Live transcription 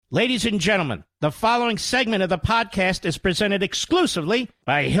Ladies and gentlemen, the following segment of the podcast is presented exclusively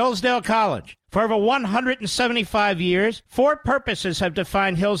by Hillsdale College. For over 175 years, four purposes have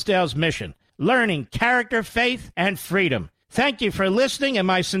defined Hillsdale's mission: learning, character, faith, and freedom. Thank you for listening, and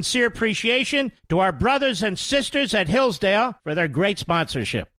my sincere appreciation to our brothers and sisters at Hillsdale for their great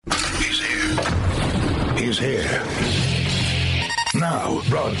sponsorship. He's here. He's here. Now,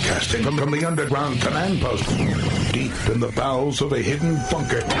 broadcasting from the underground command post, deep in the bowels of a hidden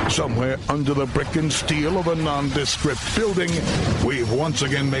bunker, somewhere under the brick and steel of a nondescript building, we've once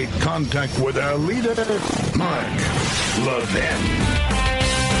again made contact with our leader, Mark Levin.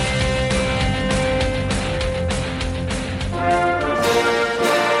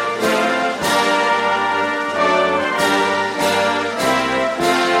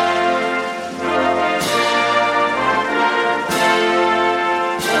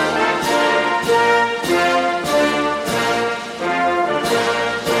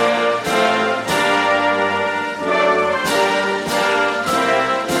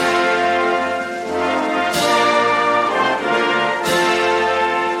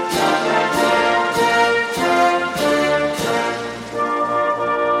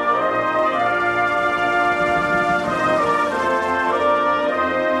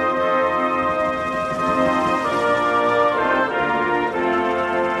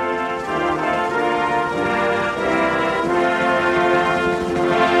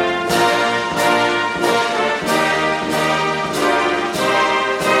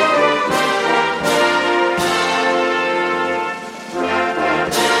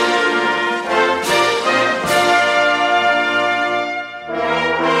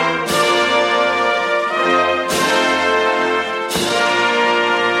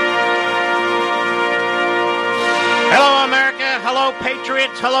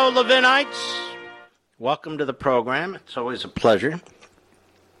 Patriots, hello Levinites. Welcome to the program. It's always a pleasure.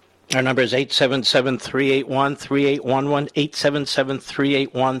 Our number is 877-381-3811,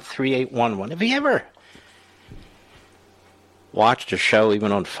 877-381-3811. Have you ever watched a show,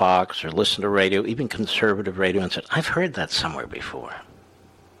 even on Fox, or listened to radio, even conservative radio, and said, I've heard that somewhere before?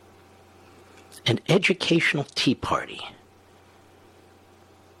 An educational tea party.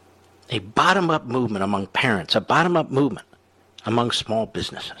 A bottom-up movement among parents, a bottom-up movement among small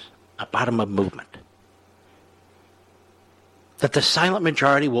businesses, a bottom-up movement. That the silent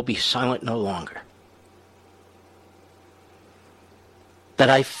majority will be silent no longer. That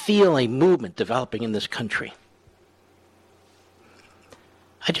I feel a movement developing in this country.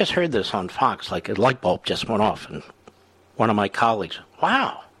 I just heard this on Fox, like a light bulb just went off, and one of my colleagues,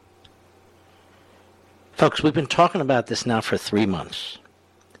 wow. Folks, we've been talking about this now for 3 months.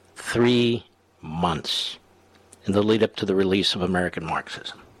 3 months. In the lead up to the release of American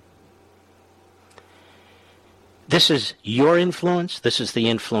Marxism. This is your influence. This is the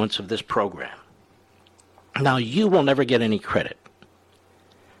influence of this program. Now, you will never get any credit.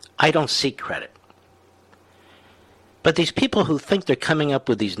 I don't seek credit. But these people who think they're coming up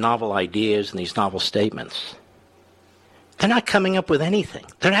with these novel ideas and these novel statements, they're not coming up with anything.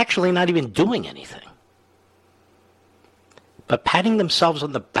 They're actually not even doing anything. But patting themselves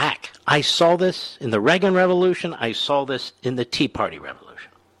on the back. I saw this in the Reagan Revolution. I saw this in the Tea Party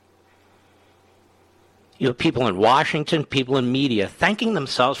Revolution. You have people in Washington, people in media, thanking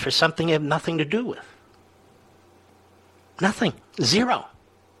themselves for something they have nothing to do with. Nothing. Zero.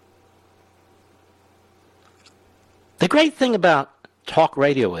 The great thing about talk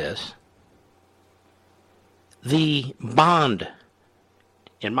radio is the bond,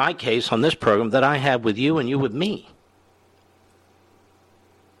 in my case, on this program, that I have with you and you with me.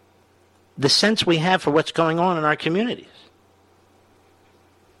 The sense we have for what's going on in our communities.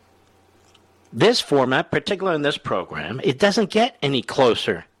 This format, particularly in this program, it doesn't get any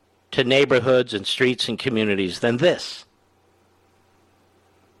closer to neighborhoods and streets and communities than this.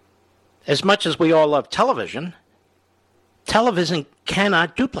 As much as we all love television, television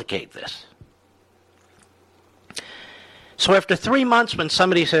cannot duplicate this. So after 3 months, when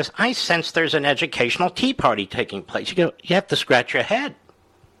somebody says, I sense there's an educational tea party taking place, you have to scratch your head.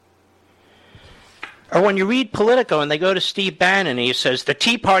 Or when you read Politico and they go to Steve Bannon and he says, the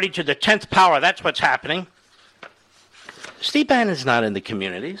Tea Party to the 10th power, that's what's happening. Steve Bannon's not in the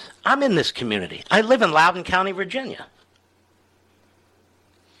communities. I'm in this community. I live in Loudoun County, Virginia.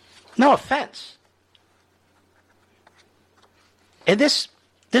 No offense. And this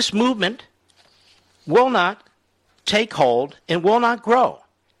movement will not take hold and will not grow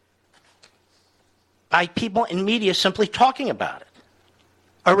by people in media simply talking about it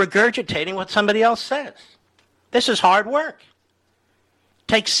or regurgitating what somebody else says. This is hard work. It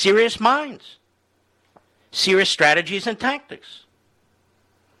takes serious minds, serious strategies and tactics.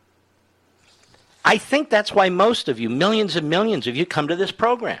 I think that's why most of you, millions and millions of you, come to this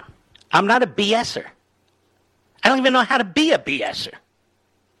program. I'm not a BSer. I don't even know how to be a BSer.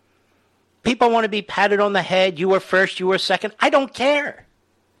 People want to be patted on the head. You were first, you were second. I don't care.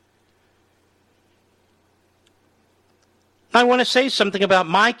 I want to say something about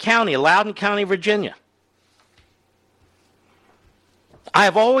my county, Loudoun County, Virginia. I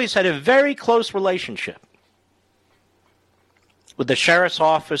have always had a very close relationship with the sheriff's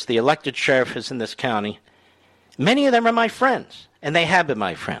office, the elected sheriffs in this county. Many of them are my friends, and they have been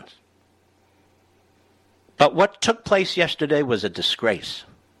my friends. But what took place yesterday was a disgrace.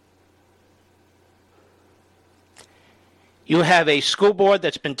 You have a school board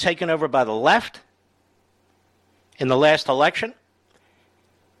that's been taken over by the left in the last election.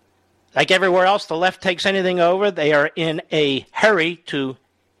 Like everywhere else, the left takes anything over. They are in a hurry to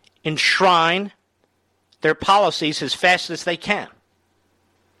enshrine their policies as fast as they can.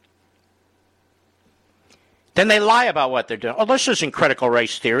 Then they lie about what they're doing. Oh, this isn't critical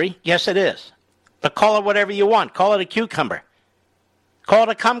race theory. Yes, it is. But call it whatever you want. Call it a cucumber. Call it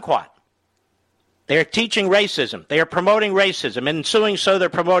a kumquat. They are teaching racism. They are promoting racism. And in doing so, they're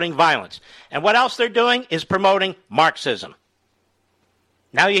promoting violence. And what else they're doing is promoting Marxism.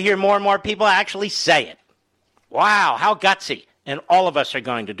 Now you hear more and more people actually say it. Wow, how gutsy. And all of us are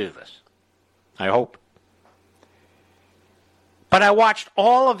going to do this. I hope. But I watched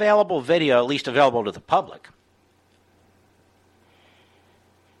all available video, at least available to the public.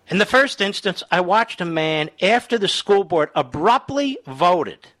 In the first instance, I watched a man, after the school board abruptly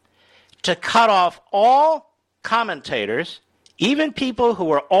voted to cut off all commentators, even people who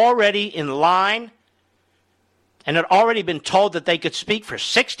were already in line and had already been told that they could speak for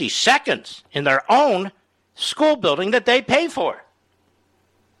 60 seconds in their own school building that they pay for.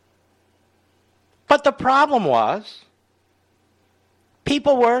 But the problem was,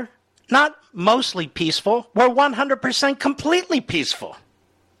 people were not mostly peaceful, were 100% completely peaceful.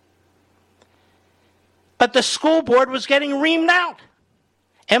 But the school board was getting reamed out.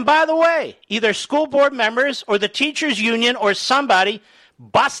 And by the way, either school board members or the teachers union or somebody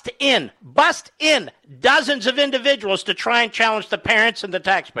bust in dozens of individuals to try and challenge the parents and the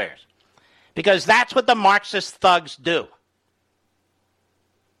taxpayers. Because that's what the Marxist thugs do.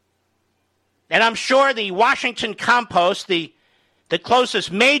 And I'm sure the Washington Compost, the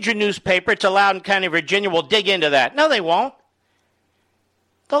closest major newspaper to Loudoun County, Virginia, will dig into that. No, they won't.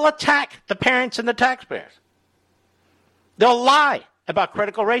 They'll attack the parents and the taxpayers. They'll lie about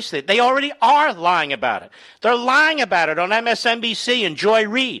critical race theory. They already are lying about it. They're lying about it on MSNBC and Joy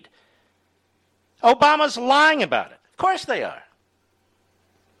Reid. Obama's lying about it. Of course they are.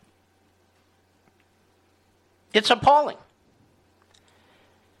 It's appalling.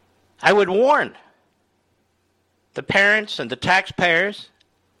 I would warn the parents and the taxpayers,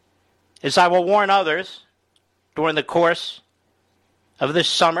 as I will warn others during the course of this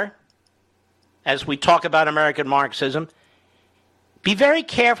summer, as we talk about American Marxism, be very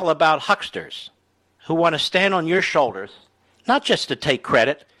careful about hucksters who want to stand on your shoulders, not just to take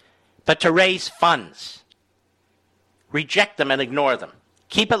credit, but to raise funds. Reject them and ignore them.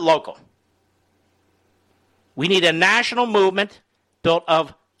 Keep it local. We need a national movement built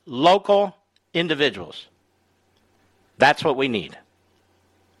of local individuals. That's what we need.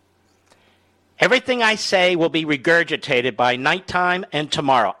 Everything I say will be regurgitated by nighttime and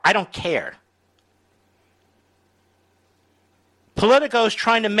tomorrow. I don't care. Politico's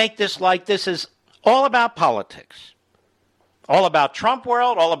trying to make this like this is all about politics. All about Trump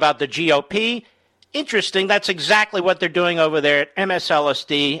world, all about the GOP. Interesting, that's exactly what they're doing over there at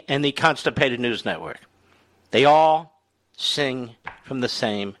MSLSD and the Constipated News Network. They all sing from the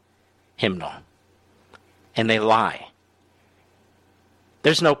same hymnal. And they lie.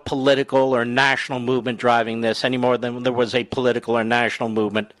 There's no political or national movement driving this any more than there was a political or national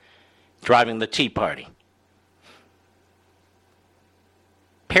movement driving the Tea Party.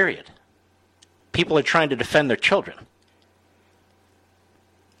 Period. People are trying to defend their children.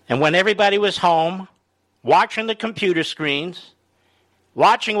 And when everybody was home, watching the computer screens,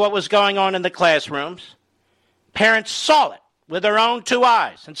 watching what was going on in the classrooms, parents saw it with their own two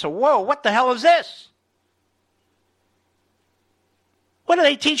eyes and said, whoa, what the hell is this? What are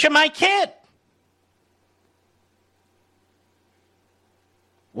they teaching my kid?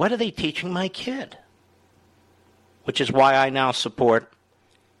 What are they teaching my kid? Which is why I now support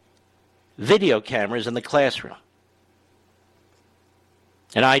video cameras in the classroom.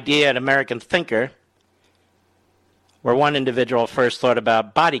 An idea at American Thinker where one individual first thought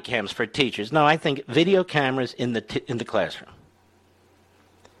about body cams for teachers. No, I think video cameras in the classroom.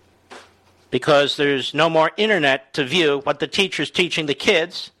 Because there's no more internet to view what the teacher's teaching the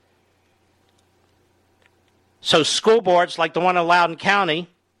kids. So school boards like the one in Loudoun County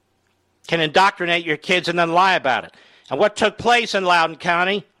can indoctrinate your kids and then lie about it. And what took place in Loudoun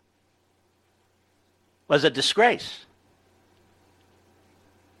County was a disgrace.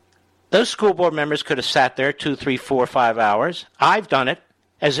 Those school board members could have sat there 2, 3, 4, 5 hours. I've done it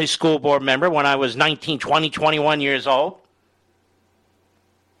as a school board member when I was 19, 20, 21 years old.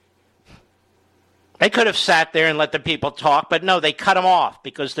 They could have sat there and let the people talk, but no, they cut them off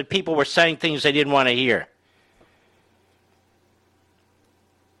because the people were saying things they didn't want to hear.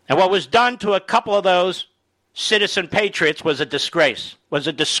 And what was done to a couple of those citizen patriots was a disgrace. Was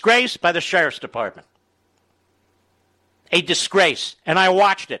a disgrace by the sheriff's department. A disgrace. And I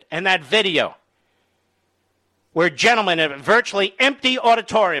watched it. And that video, where a gentleman in a virtually empty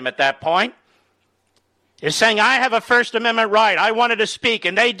auditorium at that point is saying, I have a First Amendment right. I wanted to speak,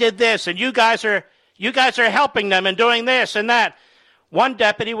 and they did this, and you guys are helping them and doing this and that. One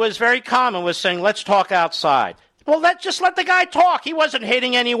deputy was very calm and was saying, let's talk outside. Well, just let the guy talk. He wasn't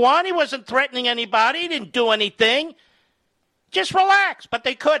hitting anyone. He wasn't threatening anybody. He didn't do anything. Just relax. But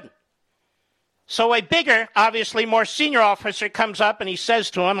they couldn't. So a bigger, obviously more senior officer comes up and he says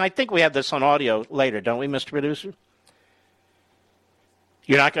to him, I think we have this on audio later, don't we, Mr. Producer?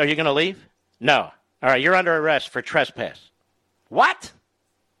 Are you going to leave? No. All right, you're under arrest for trespass. What?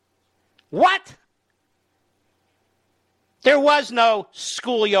 What? There was no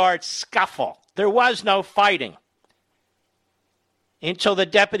schoolyard scuffle. There was no fighting until the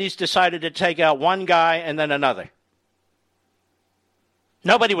deputies decided to take out one guy and then another.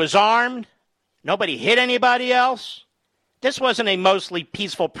 Nobody was armed. Nobody hit anybody else. This wasn't a mostly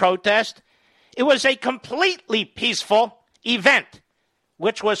peaceful protest. It was a completely peaceful event,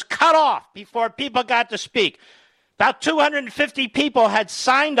 which was cut off before people got to speak. About 250 people had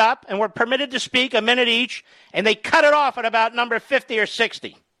signed up and were permitted to speak a minute each, and they cut it off at about number 50 or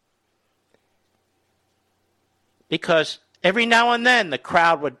 60. Because every now and then the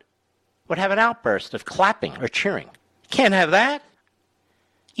crowd would have an outburst of clapping or cheering. You can't have that.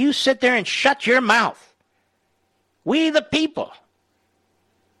 You sit there and shut your mouth. We the people.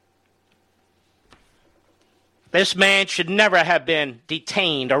 This man should never have been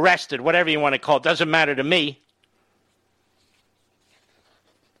detained, arrested, whatever you want to call it. Doesn't matter to me.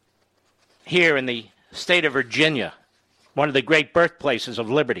 Here in the state of Virginia, one of the great birthplaces of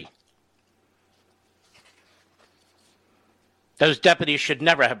liberty. Those deputies should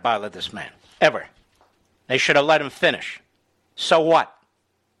never have bothered this man, ever. They should have let him finish. So what?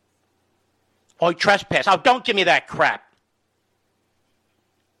 Oh, he trespassed. Oh, don't give me that crap.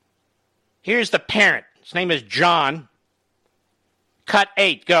 Here's the parent. His name is John. Cut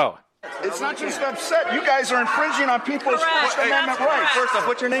 8, go. It's not just upset. You guys are infringing on people's First Amendment rights. First off,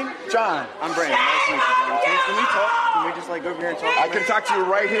 what's your name? John. I'm Brandon. Nice to meet you, John. Can we talk? Can we just go over here and talk? I can talk to you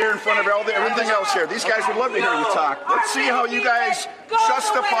right here in front of everything else here. These guys would love to hear you talk. Let's see how you guys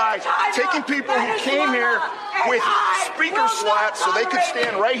justify taking people who came here with speaker slots so they could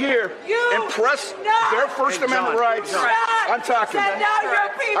stand right here and press their First Amendment rights. I'm talking.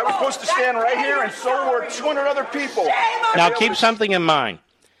 I was supposed to stand right here, and so were 200 other people. Now keep something in mind.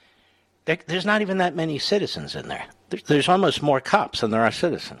 There's not even that many citizens in there. There's almost more cops than there are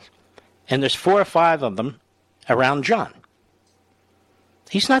citizens. And there's 4 or 5 of them around John.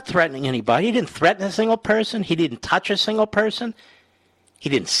 He's not threatening anybody. He didn't threaten a single person. He didn't touch a single person. He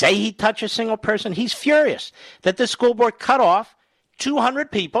didn't say he'd touch a single person. He's furious that the school board cut off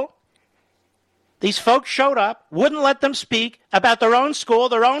 200 people. These folks showed up, wouldn't let them speak about their own school,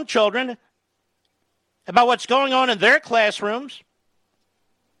 their own children, about what's going on in their classrooms.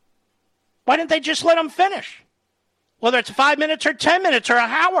 Why didn't they just let him finish? Whether it's 5 minutes or 10 minutes or an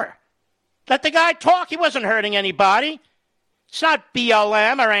hour. Let the guy talk. He wasn't hurting anybody. It's not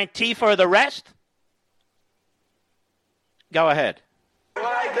BLM or ANTIFA or the rest. Go ahead.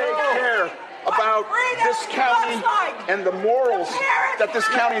 Why they care about this county and the morals that this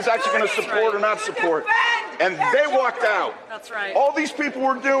county is actually going to support or not support. And they walked out. That's right. All these people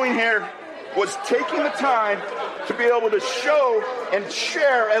were doing here was taking the time to be able to show and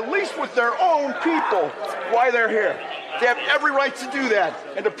share, at least with their own people, why they're here. They have every right to do that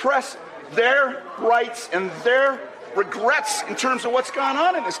and to press their rights and their regrets in terms of what's gone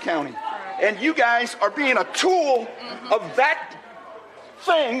on in this county. And you guys are being a tool of that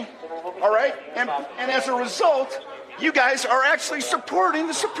thing, all right? And as a result, you guys are actually supporting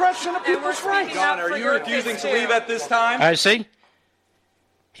the suppression of people's rights. John, are you refusing to leave at this time? I see.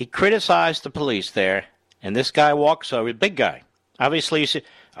 He criticized the police there, and this guy walks over, big guy. Obviously, he said,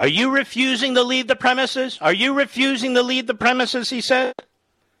 are you refusing to leave the premises? Are you refusing to leave the premises, he said.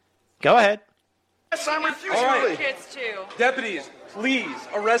 Go ahead. Yes, I'm refusing All right. to leave. Kids too. Deputies, please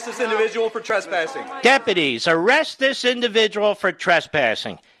arrest this individual for trespassing. Deputies, arrest this individual for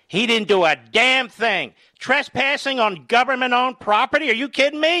trespassing. He didn't do a damn thing. Trespassing on government-owned property? Are you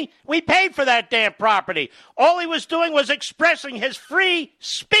kidding me? We paid for that damn property. All he was doing was expressing his free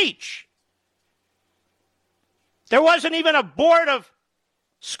speech. There wasn't even a board of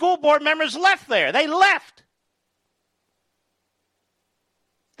school board members left there. They left.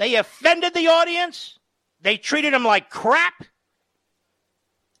 They offended the audience. They treated him like crap.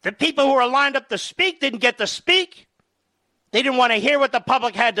 The people who were lined up to speak didn't get to speak. They didn't want to hear what the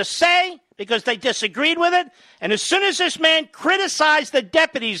public had to say because they disagreed with it. And as soon as this man criticized the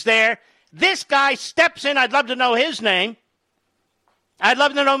deputies there, this guy steps in. I'd love to know his name. I'd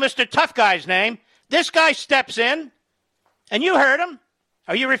love to know Mr. Tough Guy's name. This guy steps in, and you heard him.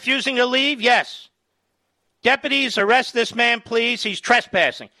 Are you refusing to leave? Yes. Deputies, arrest this man, please. He's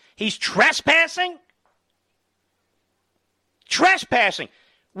trespassing. He's trespassing? Trespassing.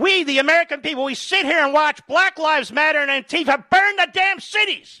 We, the American people, we sit here and watch Black Lives Matter and Antifa burn the damn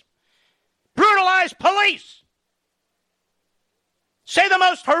cities, brutalize police, say the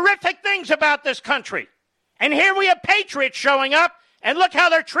most horrific things about this country. And here we have patriots showing up, and look how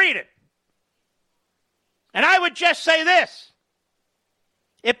they're treated. And I would just say this.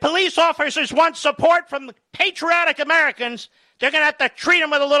 If police officers want support from the patriotic Americans, they're going to have to treat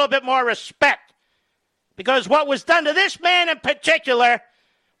them with a little bit more respect. Because what was done to this man in particular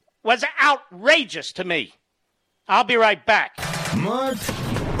was outrageous to me. I'll be right back. Mark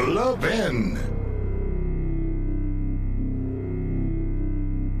Levin.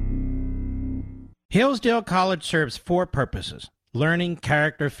 Hillsdale College serves 4 purposes: learning,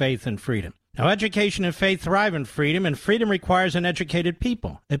 character, faith, and freedom. Now, education and faith thrive in freedom, and freedom requires an educated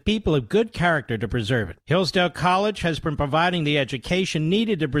people, a people of good character to preserve it. Hillsdale College has been providing the education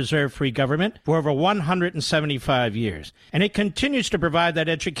needed to preserve free government for over 175 years, and it continues to provide that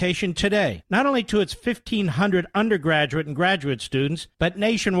education today, not only to its 1,500 undergraduate and graduate students, but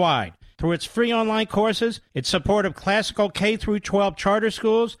nationwide, through its free online courses, its support of classical K-12 charter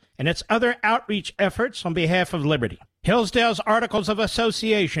schools, and its other outreach efforts on behalf of liberty. Hillsdale's Articles of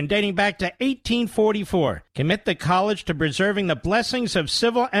Association, dating back to 1844, commit the college to preserving the blessings of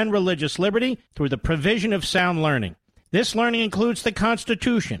civil and religious liberty through the provision of sound learning. This learning includes the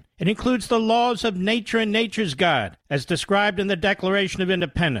Constitution. It includes the laws of nature and nature's God, as described in the Declaration of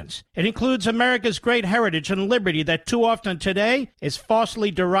Independence. It includes America's great heritage and liberty that too often today is falsely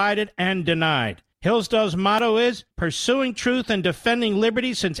derided and denied. Hillsdale's motto is pursuing truth and defending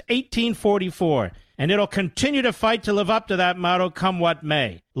liberty since 1844. And it'll continue to fight to live up to that motto, come what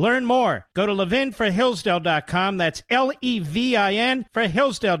may. Learn more. Go to levinforhillsdale.com. That's Levin for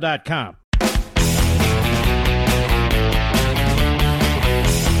Hillsdale.com.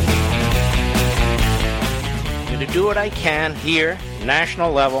 I'm going to do what I can here,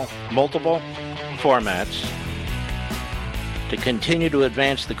 national level, multiple formats, to continue to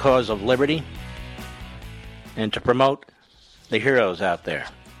advance the cause of liberty and to promote the heroes out there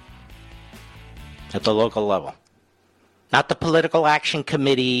at the local level. Not the political action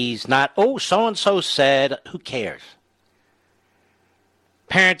committees, not, oh, so-and-so said, who cares?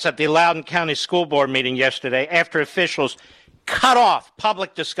 Parents at the Loudoun County School Board meeting yesterday, after officials cut off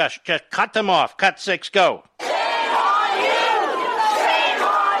public discussion, just cut them off, cut 6, go. Shame on you! Shame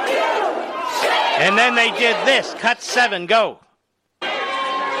on you! Shame and then they did this, cut 7, go.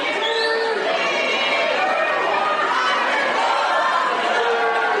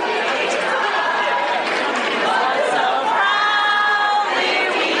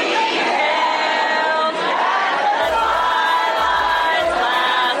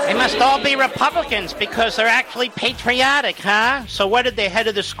 They must all be Republicans because they're actually patriotic, huh? So what did the head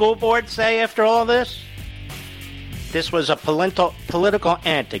of the school board say after all this? This was a political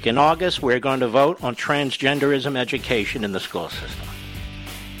antic. In August, we're going to vote on transgenderism education in the school system.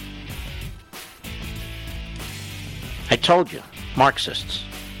 I told you, Marxists.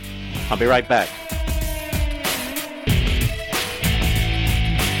 I'll be right back.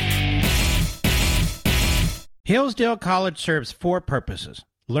 Hillsdale College serves 4 purposes: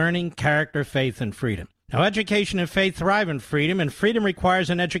 learning, character, faith, and freedom. Now, education and faith thrive in freedom, and freedom requires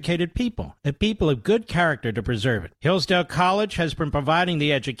an educated people, a people of good character to preserve it. Hillsdale College has been providing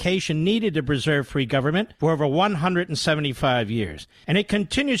the education needed to preserve free government for over 175 years, and it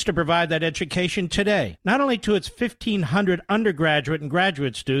continues to provide that education today, not only to its 1,500 undergraduate and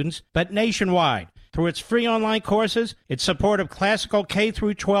graduate students, but nationwide, through its free online courses, its support of classical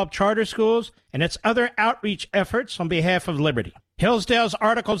K-12 charter schools, and its other outreach efforts on behalf of liberty. Hillsdale's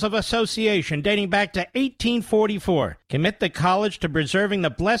Articles of Association, dating back to 1844, commit the college to preserving the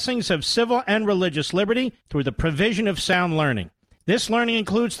blessings of civil and religious liberty through the provision of sound learning. This learning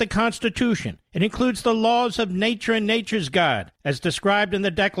includes the Constitution. It includes the laws of nature and nature's God, as described in the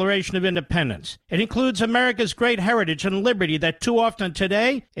Declaration of Independence. It includes America's great heritage and liberty that too often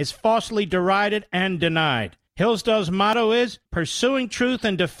today is falsely derided and denied. Hillsdale's motto is pursuing truth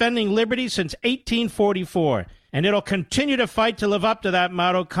and defending liberty since 1844, and it'll continue to fight to live up to that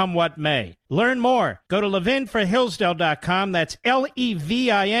motto come what may. Learn more. Go to levinforhillsdale.com. That's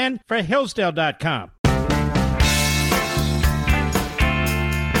Levin for Hillsdale.com.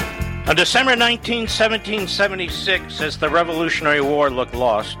 On December 19, 1776, as the Revolutionary War looked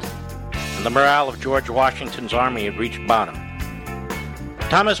lost and the morale of George Washington's army had reached bottom,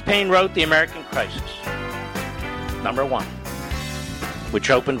 Thomas Paine wrote The American Crisis, number 1, which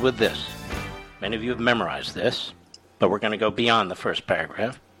opened with this. Many of you have memorized this, but we're going to go beyond the first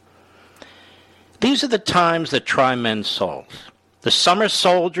paragraph. These are the times that try men's souls. The summer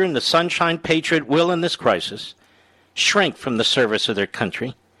soldier and the sunshine patriot will, in this crisis, shrink from the service of their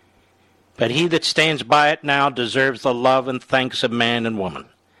country, but he that stands by it now deserves the love and thanks of man and woman.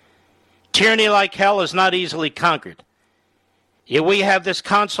 Tyranny like hell is not easily conquered. Yet we have this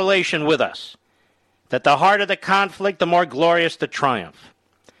consolation with us, that the harder the conflict, the more glorious the triumph.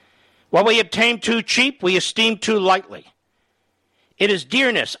 What we obtain too cheap, we esteem too lightly. It is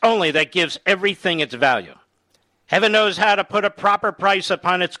dearness only that gives everything its value. Heaven knows how to put a proper price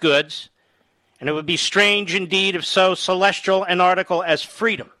upon its goods, and it would be strange indeed if so celestial an article as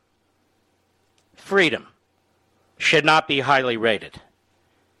freedom should not be highly rated.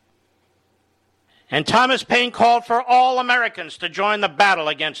 And Thomas Paine called for all Americans to join the battle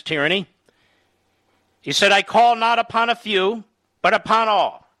against tyranny. He said, I call not upon a few, but upon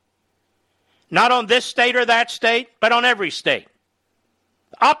all. Not on this state or that state, but on every state.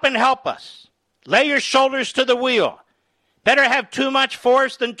 Up and help us. Lay your shoulders to the wheel. Better have too much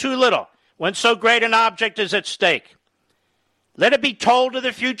force than too little when so great an object is at stake. Let it be told to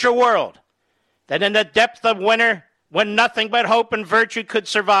the future world that in the depth of winter, when nothing but hope and virtue could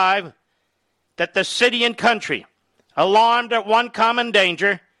survive, that the city and country, alarmed at one common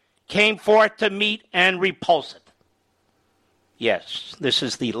danger, came forth to meet and repulse it. Yes, this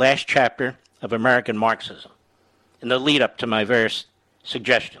is the last chapter of American Marxism, in the lead-up to my various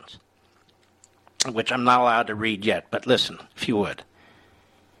suggestions, which I'm not allowed to read yet, but listen, if you would.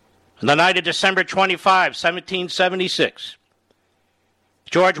 On the night of December 25, 1776,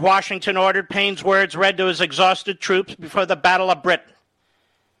 George Washington ordered Paine's words read to his exhausted troops before the Battle of Britain,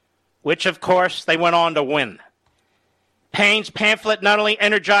 which, of course, they went on to win. Paine's pamphlet not only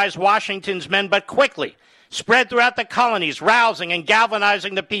energized Washington's men, but quickly spread throughout the colonies, rousing and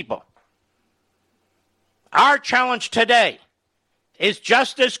galvanizing the people. Our challenge today is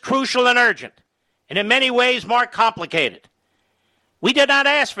just as crucial and urgent, and in many ways more complicated. We did not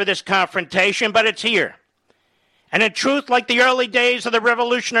ask for this confrontation, but it's here. And in truth, like the early days of the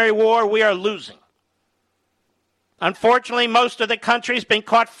Revolutionary War, we are losing. Unfortunately, most of the country has been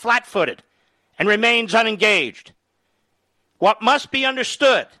caught flat-footed and remains unengaged. What must be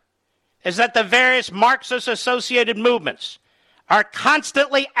understood is that the various Marxist-associated movements are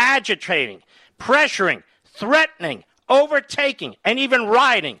constantly agitating, pressuring, threatening, overtaking, and even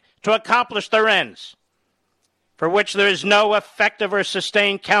rioting to accomplish their ends, for which there is no effective or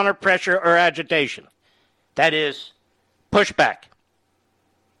sustained counter-pressure or agitation. That is, pushback.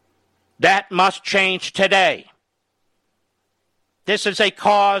 That must change today. This is a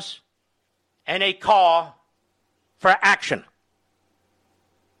cause and a call for action.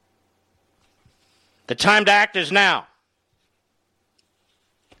 The time to act is now.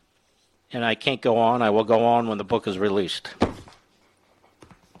 And I can't go on. I will go on when the book is released.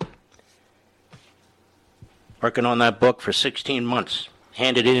 Working on that book for 16 months.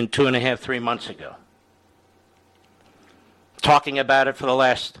 Handed it in 2.5, 3 months ago. Talking about it for the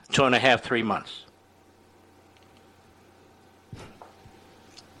last 2.5, 3 months.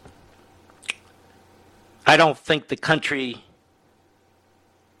 I don't think the country,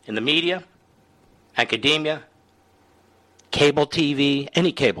 in the media, academia, cable TV,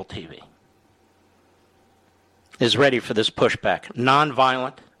 any cable TV, is ready for this pushback.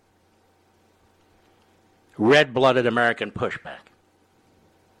 Nonviolent, red-blooded American pushback.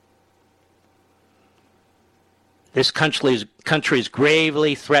 This country is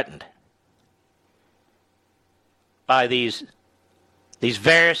gravely threatened by these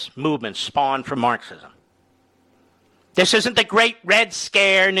various movements spawned from Marxism. This isn't the Great Red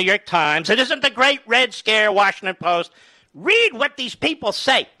Scare, New York Times. It isn't the Great Red Scare, Washington Post. Read what these people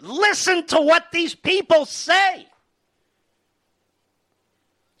say. Listen to what these people say.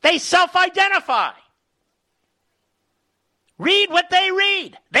 They self-identify. Read what they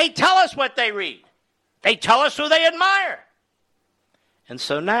read. They tell us what they read. They tell us who they admire. And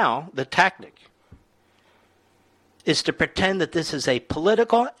so now the tactic is to pretend that this is a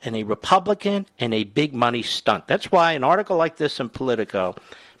political and a Republican and a big money stunt. That's why an article like this in Politico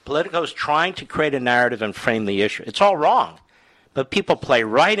is trying to create a narrative and frame the issue. It's all wrong, but people play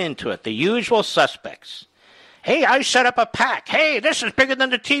right into it. The usual suspects. Hey, I set up a PAC. Hey, this is bigger than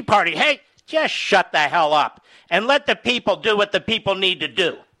the Tea Party. Hey, just shut the hell up and let the people do what the people need to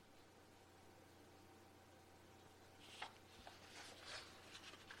do.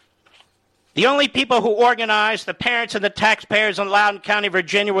 The only people who organized the parents and the taxpayers in Loudoun County,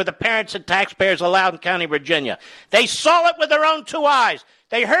 Virginia, were the parents and taxpayers of Loudoun County, Virginia. They saw it with their own two eyes.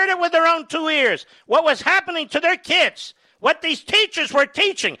 They heard it with their own two ears. What was happening to their kids, what these teachers were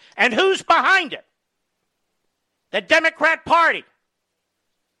teaching, and who's behind it. The Democrat Party,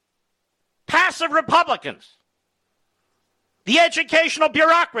 passive Republicans, the educational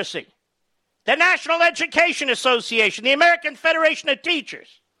bureaucracy, the National Education Association, the American Federation of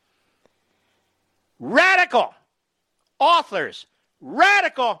Teachers, radical authors,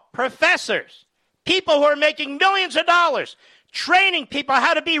 radical professors, people who are making millions of dollars training people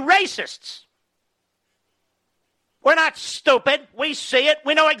how to be racists. We're not stupid. We see it.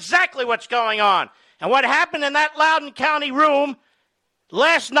 We know exactly what's going on. And what happened in that Loudoun County room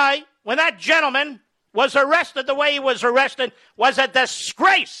last night when that gentleman was arrested the way he was arrested was a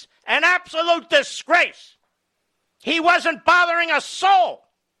disgrace, an absolute disgrace. He wasn't bothering a soul.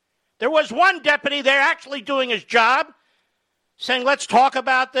 There was one deputy there actually doing his job, saying, let's talk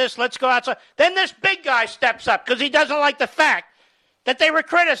about this, let's go outside. Then this big guy steps up because he doesn't like the fact that they were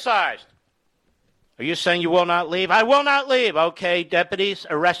criticized. Are you saying you will not leave? I will not leave. Okay, deputies,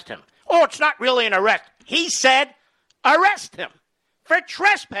 arrest him. Oh, it's not really an arrest. He said, arrest him for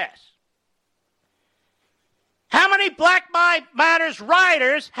trespass. How many Black Lives Matter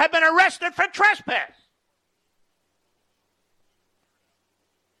rioters have been arrested for trespass?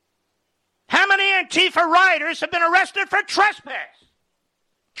 How many Antifa rioters have been arrested for trespass?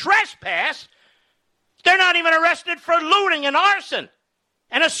 Trespass? They're not even arrested for looting and arson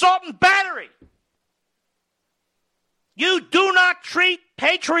and assault and battery. You do not treat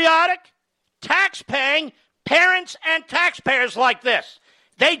patriotic, tax-paying parents and taxpayers like this.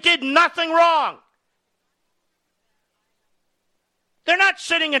 They did nothing wrong. They're not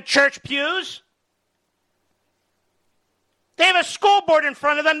sitting in church pews. They have a school board in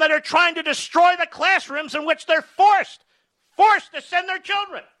front of them that are trying to destroy the classrooms in which they're forced to send their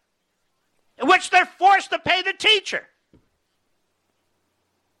children, in which they're forced to pay the teacher.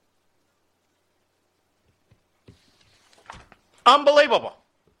 Unbelievable.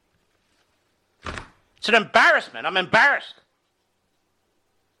 It's an embarrassment. I'm embarrassed.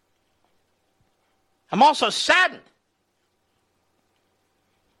 I'm also saddened.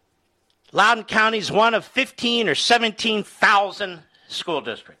 Loudoun County is one of 15 or 17,000 school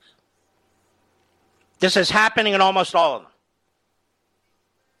districts. This is happening in almost all of them.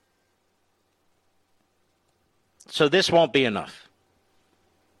 So this won't be enough.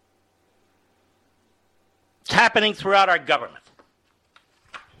 It's happening throughout our government.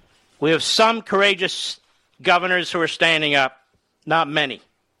 We have some courageous governors who are standing up, not many.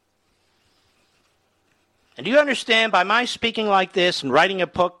 And do you understand, by my speaking like this and writing a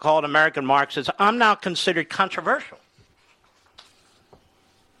book called American Marxism, I'm now considered controversial.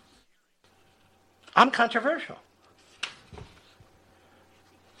 I'm controversial.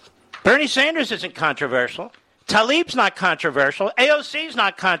 Bernie Sanders isn't controversial. Tlaib's not controversial. AOC's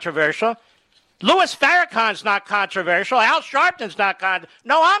not controversial. Louis Farrakhan's not controversial. Al Sharpton's not controversial.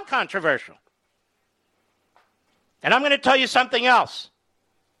 No, I'm controversial. And I'm going to tell you something else.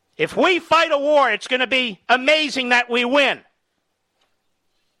 If we fight a war, it's going to be amazing that we win.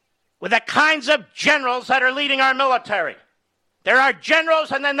 With the kinds of generals that are leading our military. There are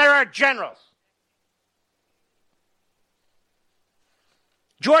generals and then there are generals.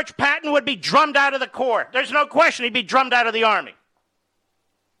 George Patton would be drummed out of the Corps. There's no question he'd be drummed out of the Army.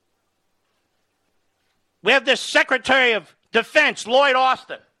 We have this Secretary of Defense, Lloyd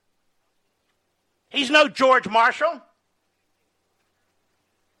Austin. He's no George Marshall.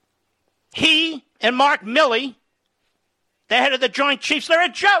 He and Mark Milley, the head of the Joint Chiefs, they're a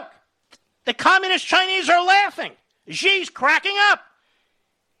joke. The communist Chinese are laughing. Xi's cracking up.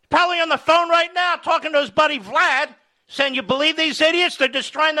 Probably on the phone right now talking to his buddy Vlad, saying, you believe these idiots? They're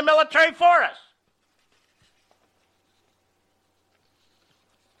destroying the military for us.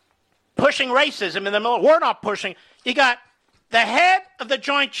 Pushing racism in the military. We're not pushing. You got the head of the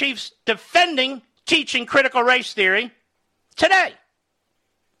Joint Chiefs defending teaching critical race theory today.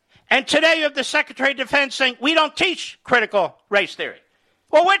 And today you have the Secretary of Defense saying, we don't teach critical race theory.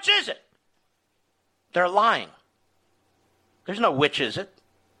 Well, which is it? They're lying. There's no which is it.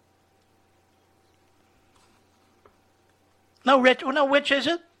 No which is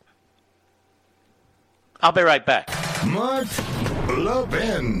it? I'll be right back. Mark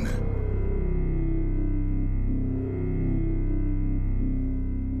Levin.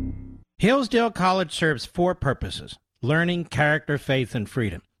 Hillsdale College serves 4 purposes: learning, character, faith, and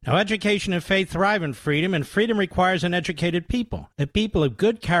freedom. Now, education and faith thrive in freedom, and freedom requires an educated people, a people of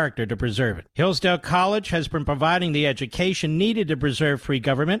good character to preserve it. Hillsdale College has been providing the education needed to preserve free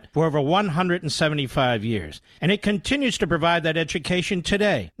government for over 175 years, and it continues to provide that education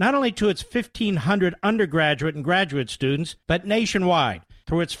today, not only to its 1,500 undergraduate and graduate students, but nationwide,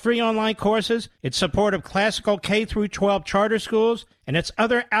 through its free online courses, its support of classical K-12 charter schools, and its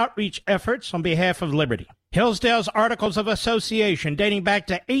other outreach efforts on behalf of liberty. Hillsdale's Articles of Association, dating back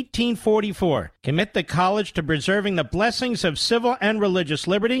to 1844, commit the college to preserving the blessings of civil and religious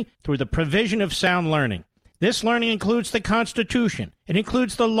liberty through the provision of sound learning. This learning includes the Constitution. It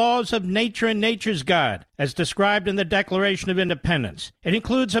includes the laws of nature and nature's God, as described in the Declaration of Independence. It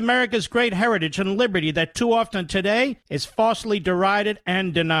includes America's great heritage and liberty that too often today is falsely derided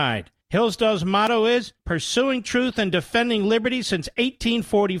and denied. Hillsdale's motto is pursuing truth and defending liberty since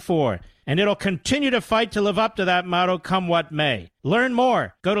 1844, and it'll continue to fight to live up to that motto come what may. Learn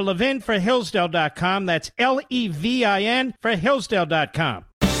more. Go to levinforhillsdale.com. That's Levin for Hillsdale.com.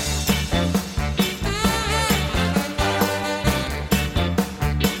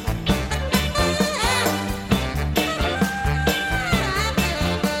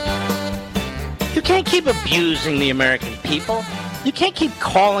 You can't keep abusing the American people. You can't keep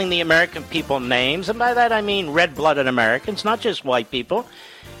calling the American people names, and by that I mean red-blooded Americans, not just white people.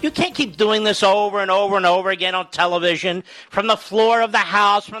 You can't keep doing this over and over and over again on television, from the floor of the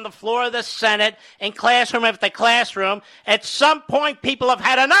House, from the floor of the Senate, in classroom after classroom. At some point, people have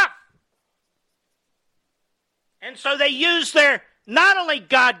had enough. And so they use their not only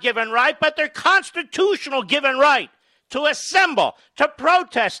God-given right, but their constitutional given right to assemble, to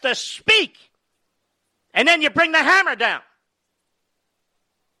protest, to speak. And then you bring the hammer down.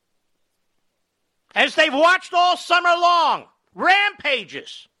 As they've watched all summer long,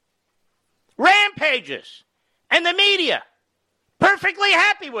 rampages. And the media, perfectly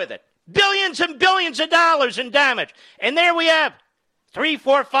happy with it. Billions and billions of dollars in damage. And there we have 300,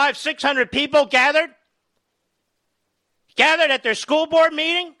 400, 500, 600 people gathered at their school board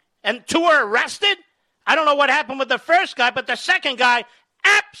meeting, and 2 were arrested. I don't know what happened with the first guy, but the second guy,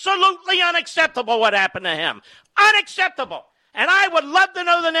 absolutely unacceptable what happened to him. Unacceptable. And I would love to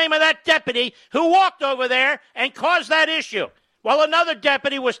know the name of that deputy who walked over there and caused that issue while another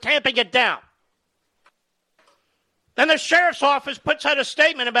deputy was tamping it down. Then the sheriff's office puts out a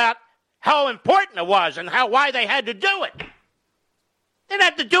statement about how important it was and why they had to do it. They didn't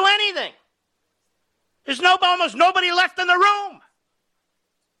have to do anything. There's almost nobody left in the room.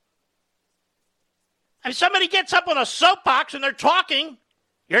 If somebody gets up on a soapbox and they're talking,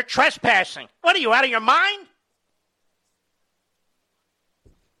 you're trespassing. What are you, out of your mind?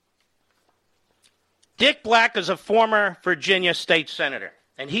 Dick Black is a former Virginia state senator,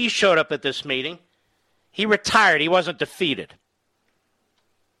 and he showed up at this meeting. He retired. He wasn't defeated.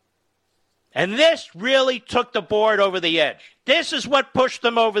 And this really took the board over the edge. This is what pushed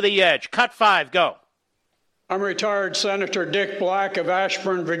them over the edge. Cut 5, go. I'm retired Senator Dick Black of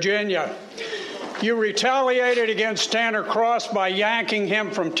Ashburn, Virginia. You retaliated against Tanner Cross by yanking him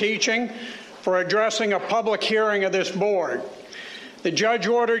from teaching for addressing a public hearing of this board. The judge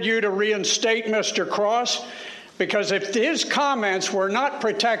ordered you to reinstate Mr. Cross because if his comments were not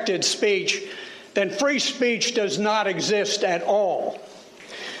protected speech, then free speech does not exist at all.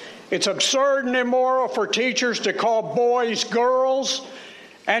 It's absurd and immoral for teachers to call boys girls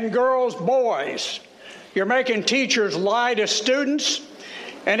and girls boys. You're making teachers lie to students,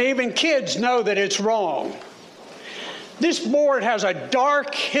 and even kids know that it's wrong. This board has a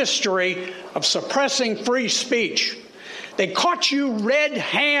dark history of suppressing free speech. They caught you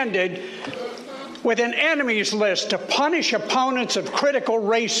red-handed with an enemies list to punish opponents of critical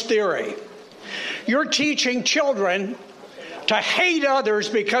race theory. You're teaching children to hate others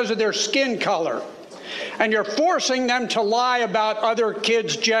because of their skin color, and you're forcing them to lie about other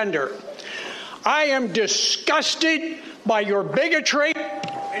kids' gender. I am disgusted by your bigotry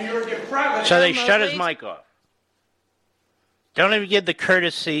and your depravity. So they shut his mic off. Don't even give the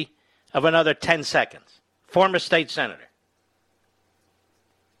courtesy of another 10 seconds. Former state senator.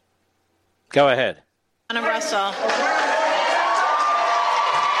 Go ahead. Anna Russell.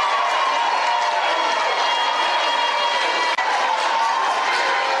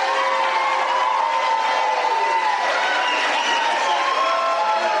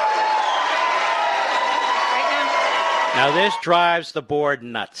 Now, this drives the board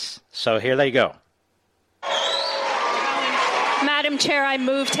nuts. So here they go. Madam Chair, I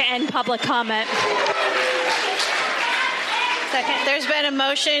move to end public comment. Second. There's been a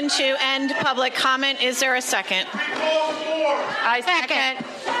motion to end public comment. Is there a second? I second.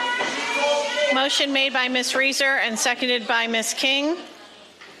 Motion made by Ms. Reeser and seconded by Ms. King.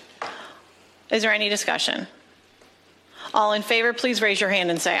 Is there any discussion? All in favor, please raise your hand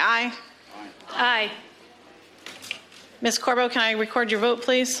and say aye. Aye. Ms. Corbo, can I record your vote,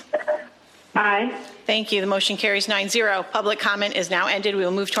 please? Aye. Thank you. The motion carries 9-0. Public comment is now ended. We will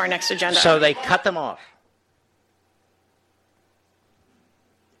move to our next agenda. So they cut them off.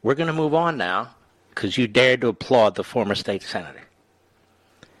 We're going to move on now because you dared to applaud the former state senator.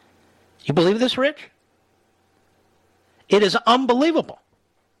 You believe this, Rich? It is unbelievable.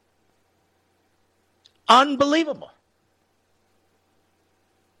 Unbelievable.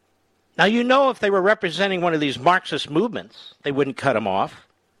 Now, you know, if they were representing one of these Marxist movements, they wouldn't cut them off.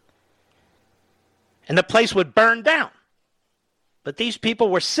 And the place would burn down. But these people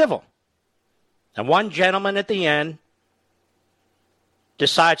were civil. And one gentleman at the end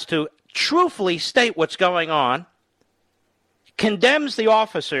decides to truthfully state what's going on, condemns the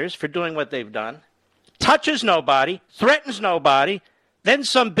officers for doing what they've done, touches nobody, threatens nobody, then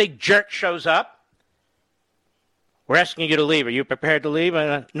some big jerk shows up. We're asking you to leave. Are you prepared to leave?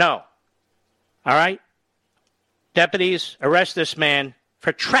 No. All right? Deputies, arrest this man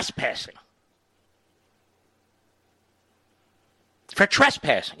for trespassing. For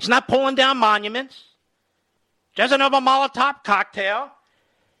trespassing. He's not pulling down monuments. Doesn't have a Molotov cocktail.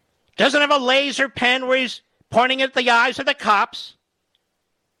 Doesn't have a laser pen where he's pointing at the eyes of the cops.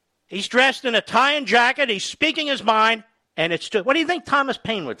 He's dressed in a tie and jacket. He's speaking his mind. And it's what do you think Thomas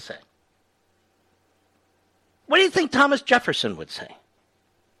Paine would say? What do you think Thomas Jefferson would say?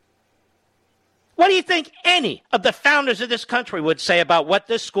 What do you think any of the founders of this country would say about what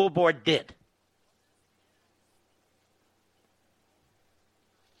this school board did?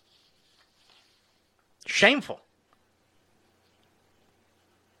 Shameful.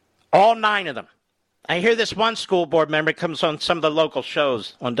 All 9 of them. I hear this one school board member comes on some of the local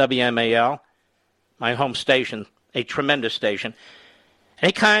shows on WMAL, my home station, a tremendous station. And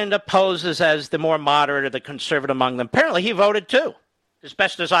he kind of poses as the more moderate or the conservative among them. Apparently he voted too, as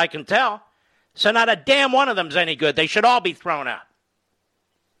best as I can tell. So not a damn one of them's any good. They should all be thrown out.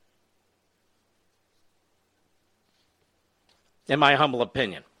 In my humble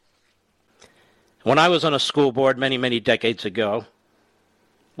opinion. When I was on a school board many, many decades ago,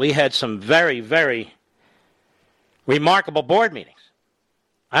 we had some very, very remarkable board meetings.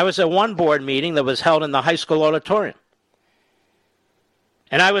 I was at one board meeting that was held in the high school auditorium.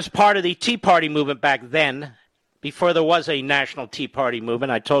 And I was part of the Tea Party movement back then, before there was a national Tea Party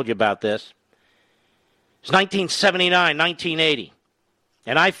movement. I told you about this. It was 1979, 1980.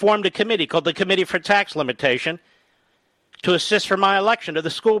 And I formed a committee called the Committee for Tax Limitation to assist for my election to the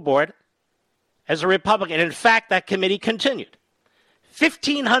school board as a Republican. In fact, that committee continued.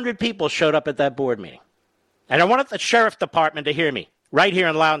 1,500 people showed up at that board meeting. And I wanted the sheriff department to hear me, right here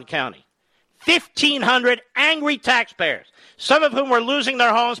in Loudoun County. 1,500 angry taxpayers, some of whom were losing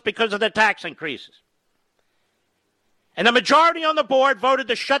their homes because of the tax increases. And the majority on the board voted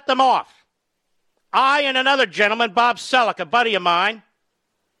to shut them off. I and another gentleman, Bob Selleck, a buddy of mine,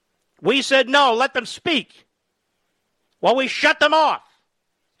 we said, no, let them speak. Well, we shut them off.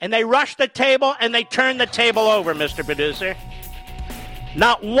 And they rushed the table and they turned the table over, Mr. Producer.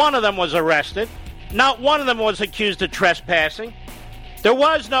 Not one of them was arrested. Not one of them was accused of trespassing. There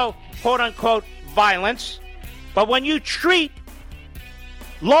was no, quote-unquote, violence. But when you treat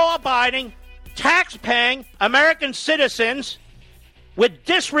law-abiding, tax-paying American citizens with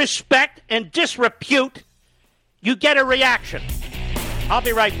disrespect and disrepute, you get a reaction. I'll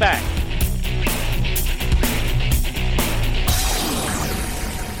be right back.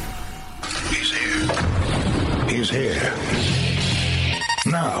 He's here.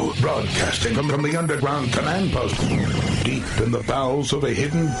 Now, broadcasting from the underground command post, deep in the bowels of a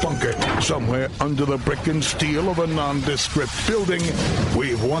hidden bunker, somewhere under the brick and steel of a nondescript building,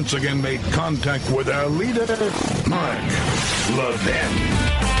 we've once again made contact with our leader, Mark Levin.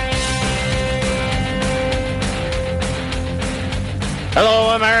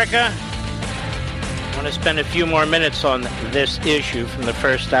 Hello, America. I want to spend a few more minutes on this issue from the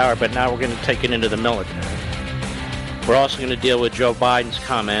first hour, but now we're going to take it into the military. We're also going to deal with Joe Biden's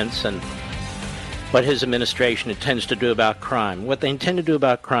comments and what his administration intends to do about crime. What they intend to do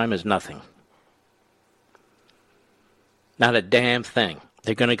about crime is nothing. Not a damn thing.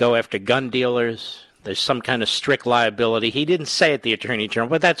 They're going to go after gun dealers. There's some kind of strict liability. He didn't say it, the Attorney General,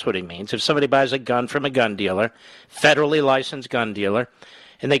 but that's what he means. If somebody buys a gun from a gun dealer, federally licensed gun dealer,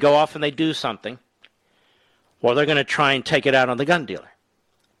 and they go off and they do something, well, they're going to try and take it out on the gun dealer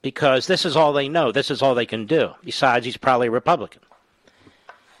because this is all they know. This is all they can do. Besides, he's probably a Republican.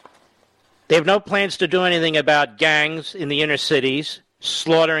 They have no plans to do anything about gangs in the inner cities,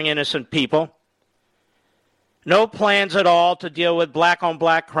 slaughtering innocent people. No plans at all to deal with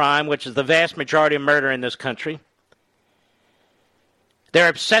black-on-black crime, which is the vast majority of murder in this country. They're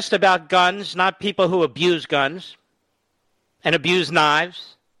obsessed about guns, not people who abuse guns and abuse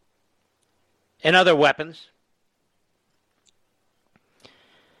knives and other weapons.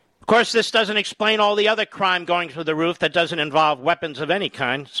 Of course, this doesn't explain all the other crime going through the roof that doesn't involve weapons of any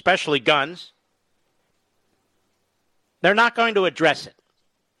kind, especially guns. They're not going to address it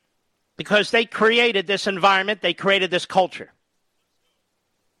because they created this environment, they created this culture.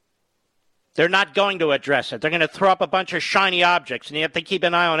 They're not going to address it. They're going to throw up a bunch of shiny objects, and you have to keep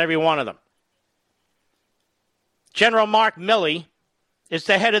an eye on every one of them. General Mark Milley is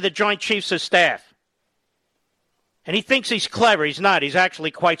the head of the Joint Chiefs of Staff. And he thinks he's clever. He's not. He's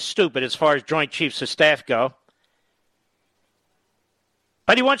actually quite stupid as far as Joint Chiefs of Staff go.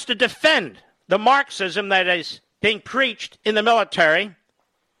 But he wants to defend the Marxism that is being preached in the military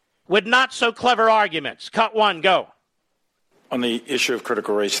with not-so-clever arguments. Cut one, go. On the issue of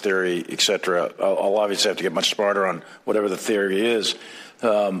critical race theory, et cetera, I'll obviously have to get much smarter on whatever the theory is.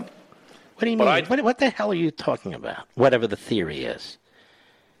 What do you mean? What the hell are you talking about? Whatever the theory is.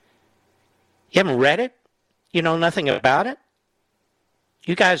 You haven't read it? You know nothing about it?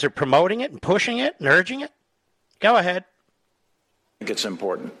 You guys are promoting it and pushing it and urging it? Go ahead. I think it's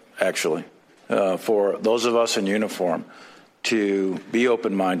important, actually, for those of us in uniform to be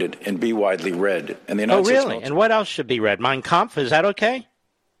open-minded and be widely read. And the United States really? And what else should be read? Mein Kampf, is that okay?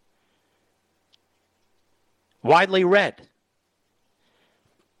 Widely read.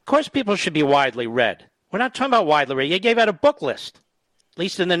 Of course people should be widely read. We're not talking about widely read. You gave out a book list. At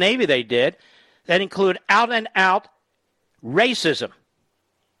least in the Navy they did. That include out-and-out racism,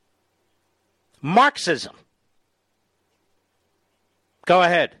 Marxism. Go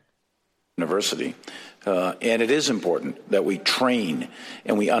ahead. University. And it is important that we train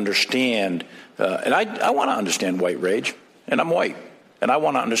and we understand. And I want to understand white rage, and I'm white, and I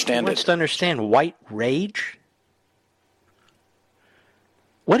want to understand it. Wants to understand white rage?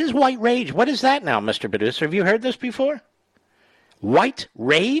 What is white rage? What is that now, Mr. Producer? Have you heard this before? White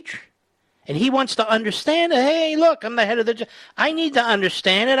rage? And he wants to understand it. Hey, look, I'm the head of the... I need to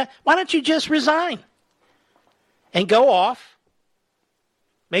understand it. Why don't you just resign? And go off.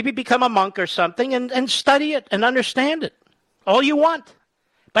 Maybe become a monk or something and study it and understand it. All you want.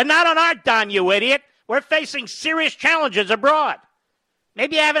 But not on our dime, you idiot. We're facing serious challenges abroad.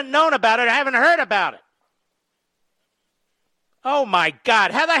 Maybe you haven't known about it or haven't heard about it. Oh, my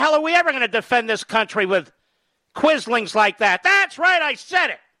God. How the hell are we ever going to defend this country with quislings like that? That's right, I said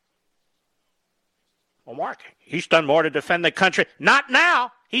it. Well, Mark, he's done more to defend the country. Not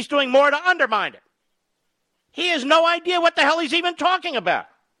now. He's doing more to undermine it. He has no idea what the hell he's even talking about.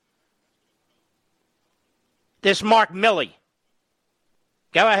 This Mark Milley.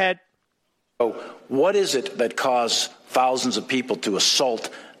 Go ahead. So what is it that caused thousands of people to assault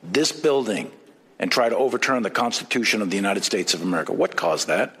this building and try to overturn the Constitution of the United States of America? What caused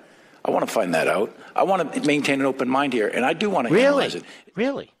that? I want to find that out. I want to maintain an open mind here, and I do want to analyze it.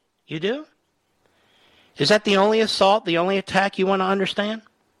 Really? You do? Is that the only assault, the only attack you want to understand?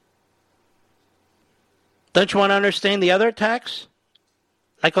 Don't you want to understand the other attacks?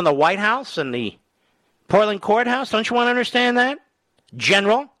 Like on the White House and the Portland Courthouse? Don't you want to understand that?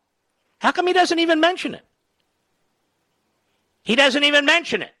 General? How come he doesn't even mention it? He doesn't even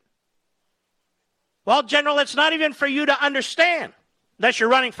mention it. Well, General, it's not even for you to understand, unless you're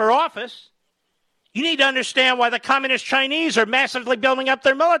running for office. You need to understand why the communist Chinese are massively building up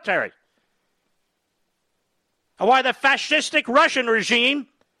their military. And why the fascistic Russian regime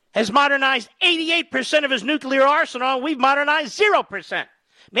has modernized 88% of his nuclear arsenal, and we've modernized 0%.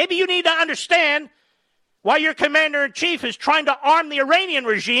 Maybe you need to understand why your commander-in-chief is trying to arm the Iranian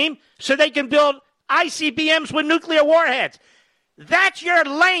regime so they can build ICBMs with nuclear warheads. That's your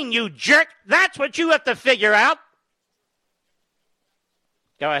lane, you jerk. That's what you have to figure out.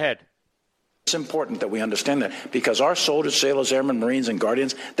 Go ahead. It's important that we understand that because our soldiers, sailors, airmen, Marines, and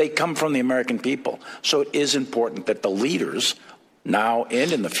Guardians, they come from the American people. So it is important that the leaders, now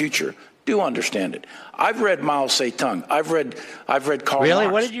and in the future, do understand it. I've read Mao Zedong. I've read Karl Really?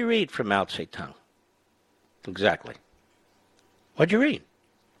 Marx. What did you read from Mao Zedong? Exactly. What did you read?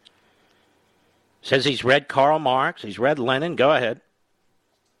 Says he's read Karl Marx. He's read Lenin. Go ahead.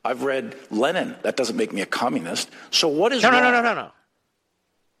 I've read Lenin. That doesn't make me a communist. So what is wrong? No.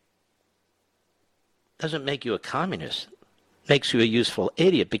 Doesn't make you a communist. Makes you a useful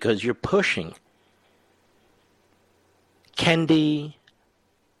idiot because you're pushing Kendi,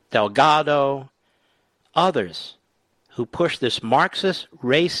 Delgado, others who push this Marxist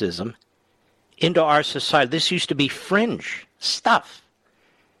racism into our society. This used to be fringe stuff.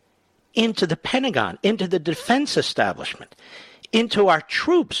 Into the Pentagon, into the defense establishment, into our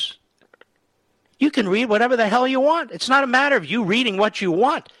troops. You can read whatever the hell you want. It's not a matter of you reading what you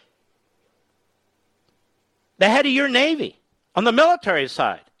want. The head of your Navy, on the military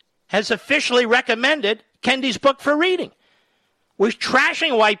side, has officially recommended Kendi's book for reading. We're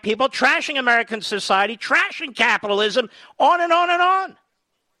trashing white people, trashing American society, trashing capitalism, on and on and on.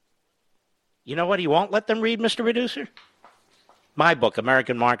 You know what he won't let them read, Mr. Producer? My book,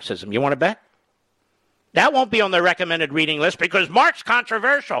 American Marxism. You want to bet? That won't be on the recommended reading list because Marx's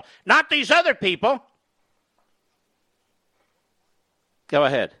controversial, not these other people. Go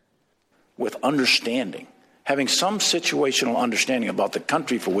ahead. With understanding, having some situational understanding about the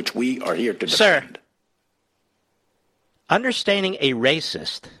country for which we are here to defend. Sir, understanding a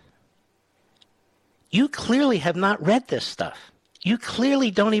racist, you clearly have not read this stuff. You clearly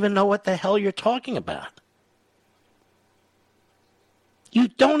don't even know what the hell you're talking about. You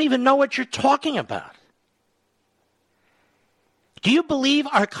don't even know what you're talking about. Do you believe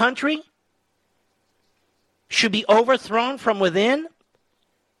our country should be overthrown from within?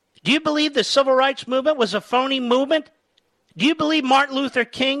 Do you believe the civil rights movement was a phony movement? Do you believe Martin Luther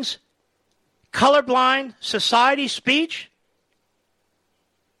King's colorblind society speech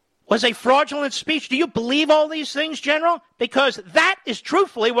was a fraudulent speech? Do you believe all these things, General? Because that is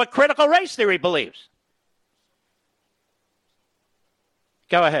truthfully what critical race theory believes.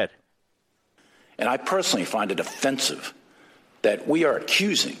 Go ahead. And I personally find it offensive that we are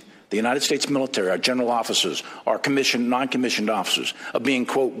accusing the United States military, our general officers, our commissioned, non-commissioned officers, of being,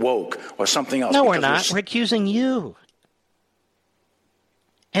 quote, woke or something else. No, we're not. We're accusing you.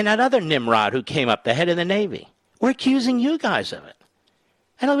 And that other Nimrod who came up, the head of the Navy. We're accusing you guys of it.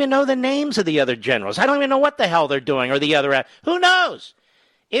 I don't even know the names of the other generals. I don't even know what the hell they're doing or the other. Who knows?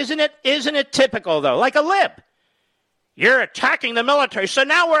 Isn't it typical, though? Like a lib. You're attacking the military, so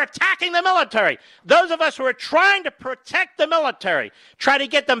now we're attacking the military. Those of us who are trying to protect the military, try to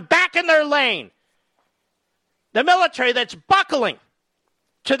get them back in their lane. The military that's buckling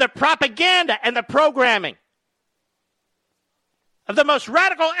to the propaganda and the programming of the most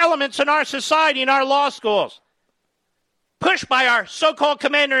radical elements in our society, in our law schools, pushed by our so-called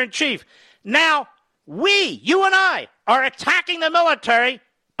commander-in-chief. Now, you and I, are attacking the military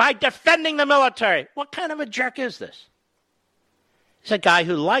by defending the military. What kind of a jerk is this? He's a guy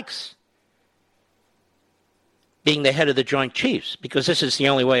who likes being the head of the Joint Chiefs because this is the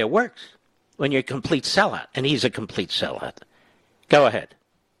only way it works when you're a complete sellout, and he's a complete sellout. Go ahead.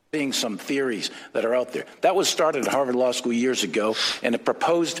 Seeing some theories that are out there. That was started at Harvard Law School years ago, and it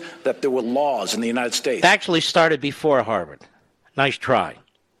proposed that there were laws in the United States. It actually started before Harvard. Nice try.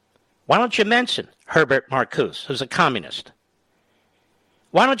 Why don't you mention Herbert Marcuse, who's a communist?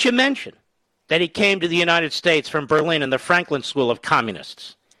 Why don't you mention that he came to the United States from Berlin and the Franklin School of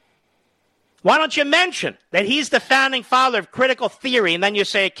Communists? Why don't you mention that he's the founding father of critical theory, and then you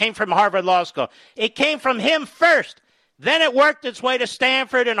say it came from Harvard Law School? It came from him first. Then it worked its way to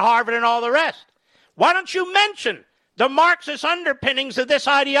Stanford and Harvard and all the rest. Why don't you mention the Marxist underpinnings of this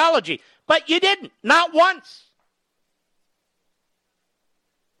ideology? But you didn't, not once.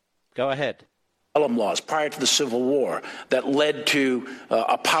 Go ahead. Laws prior to the Civil War that led to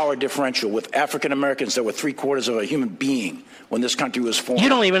a power differential with African Americans that were 3/4 of a human being when this country was formed. You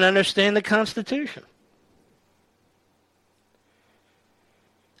don't even understand the Constitution.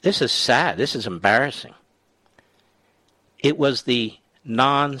 This is sad. This is embarrassing. It was the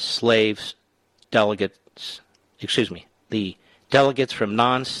non-slave delegates, the delegates from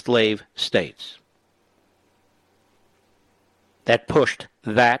non-slave states that pushed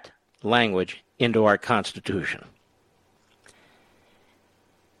that language into our Constitution.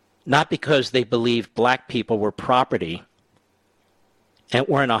 Not because they believed black people were property and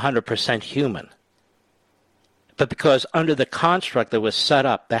weren't 100% human, but because under the construct that was set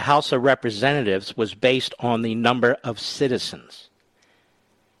up, the House of Representatives was based on the number of citizens.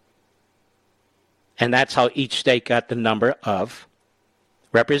 And that's how each state got the number of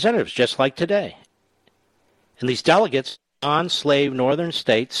representatives, just like today. And these delegates, non-slave northern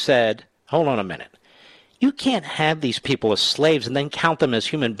states, said, hold on a minute. You can't have these people as slaves and then count them as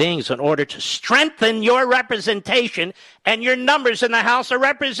human beings in order to strengthen your representation and your numbers in the House of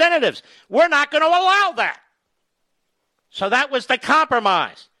Representatives. We're not going to allow that. So that was the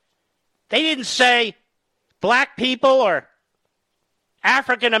compromise. They didn't say black people or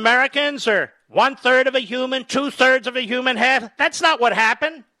African Americans or 1/3 of a human, 2/3 of a human, half. That's not what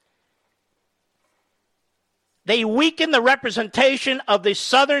happened. They weakened the representation of the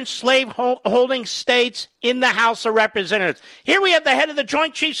southern slave-holding states in the House of Representatives. Here we have the head of the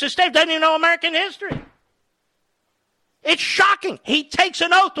Joint Chiefs of Staff, doesn't even know American history. It's shocking. He takes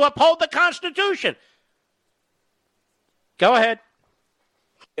an oath to uphold the Constitution. Go ahead.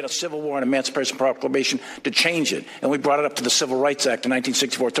 A Civil War and Emancipation Proclamation to change it. And we brought it up to the Civil Rights Act in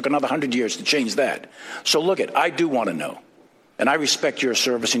 1964. It took another 100 years to change that. So look I do want to know. And I respect your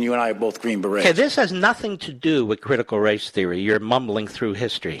service, and you and I are both Green Berets. Okay, this has nothing to do with critical race theory. You're mumbling through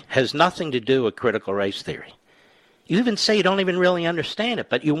history. Has nothing to do with critical race theory. You even say you don't even really understand it,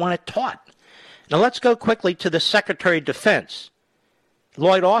 but you want it taught. Now let's go quickly to the Secretary of Defense,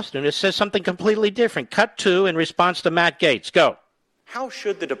 Lloyd Austin, who says something completely different. Cut 2 in response to Matt Gaetz. Go. How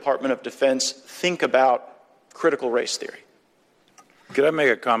should the Department of Defense think about critical race theory? Could I make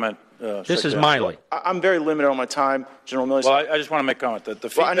a comment? This is Miley. I'm very limited on my time, General Milley. Well, I just want to make a comment. The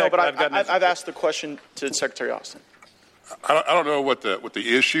feedback I know, but I've asked the question to Secretary Austin. I don't know what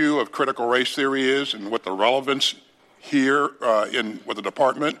the issue of critical race theory is and what the relevance here with the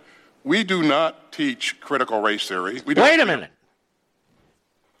department. We do not teach critical race theory. Wait a minute.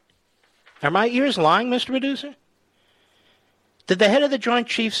 Are my ears lying, Mr. Producer? Did the head of the Joint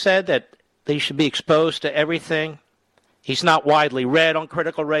Chiefs said that they should be exposed to everything? He's not widely read on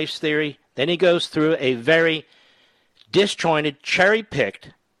critical race theory. Then he goes through a very disjointed, cherry-picked,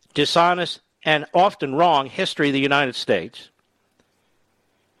 dishonest, and often wrong history of the United States.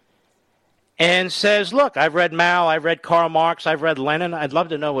 And says, look, I've read Mao, I've read Karl Marx, I've read Lenin. I'd love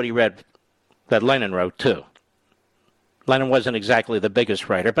to know what he read that Lenin wrote, too. Lenin wasn't exactly the biggest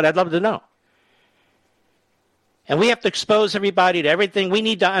writer, but I'd love to know. And we have to expose everybody to everything we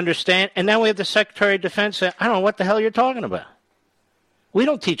need to understand. And now we have the Secretary of Defense saying, I don't know what the hell you're talking about. We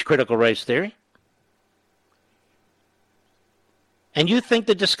don't teach critical race theory. And you think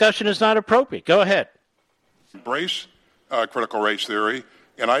the discussion is not appropriate. Go ahead. Embrace critical race theory,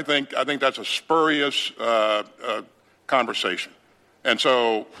 and I think that's a spurious conversation. And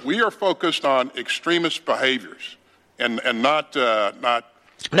so we are focused on extremist behaviors and not. No,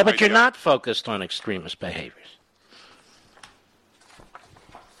 but you're not focused on extremist behaviors.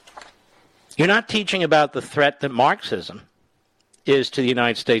 You're not teaching about the threat that Marxism is to the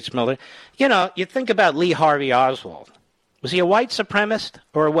United States military. You know, you think about Lee Harvey Oswald. Was he a white supremacist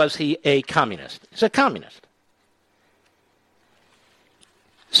or was he a communist? He's a communist.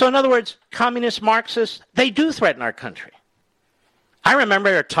 So in other words, communist Marxists, they do threaten our country. I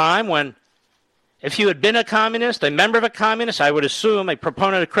remember a time when if you had been a communist, a member of a communist, I would assume a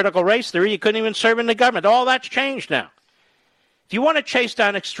proponent of critical race theory, you couldn't even serve in the government. All that's changed now. If you want to chase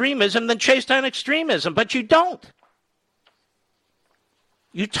down extremism, then chase down extremism, but you don't.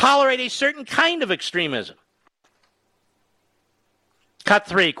 You tolerate a certain kind of extremism. Cut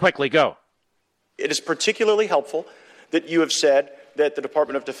 3, quickly, go. It is particularly helpful that you have said that the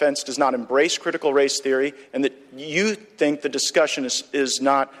Department of Defense does not embrace critical race theory and that you think the discussion is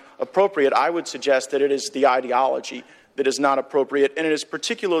not appropriate. I would suggest that it is the ideology that is not appropriate, and it is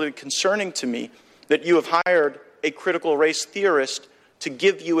particularly concerning to me that you have hired a critical race theorist to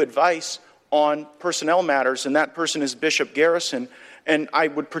give you advice on personnel matters, and that person is Bishop Garrison. And I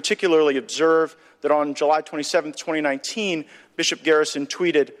would particularly observe that on July 27, 2019, Bishop Garrison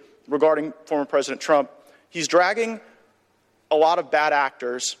tweeted regarding former President Trump, he's dragging a lot of bad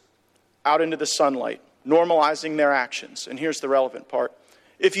actors out into the sunlight, normalizing their actions. And here's the relevant part.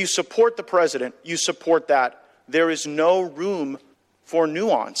 If you support the president, you support that. There is no room for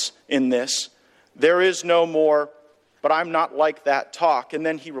nuance in this. There is no more, but I'm not like that talk. And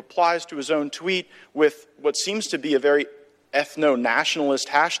then he replies to his own tweet with what seems to be a very ethno-nationalist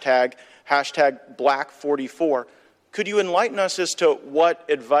hashtag Black44. Could you enlighten us as to what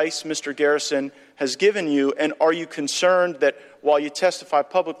advice Mr. Garrison has given you? And are you concerned that while you testify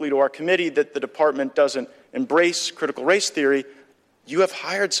publicly to our committee that the department doesn't embrace critical race theory, you have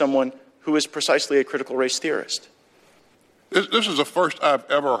hired someone who is precisely a critical race theorist? This is the first I've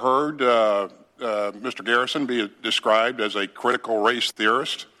ever heard Mr. Garrison be described as a critical race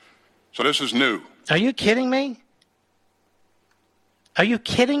theorist. So this is new. Are you kidding me? Are you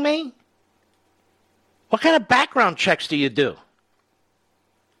kidding me? What kind of background checks do you do?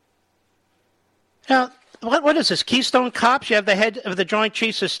 Now, what is this, Keystone Cops? You have the head of the Joint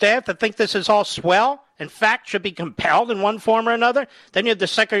Chiefs of Staff that think this is all swell, in fact, should be compelled in one form or another. Then you have the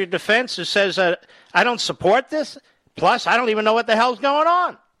Secretary of Defense who says, I don't support this. Plus, I don't even know what the hell's going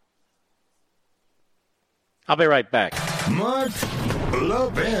on. I'll be right back. Mark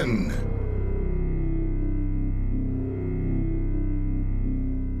Levin.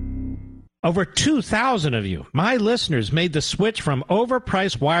 Over 2,000 of you, my listeners, made the switch from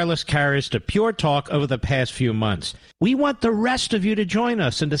overpriced wireless carriers to Pure Talk over the past few months. We want the rest of you to join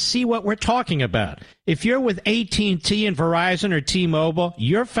us and to see what we're talking about. If you're with AT&T and Verizon or T-Mobile,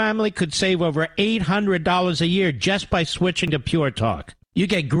 your family could save over $800 a year just by switching to Pure Talk. You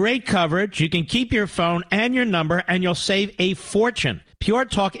get great coverage, you can keep your phone and your number, and you'll save a fortune. Pure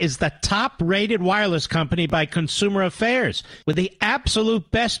Talk is the top-rated wireless company by Consumer Affairs, with the absolute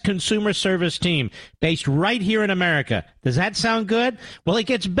best consumer service team based right here in America. Does that sound good? Well, it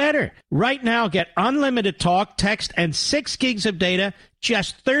gets better. Right now, get unlimited talk, text, and 6 gigs of data,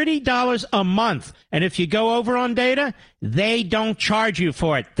 just $30 a month. And if you go over on data, they don't charge you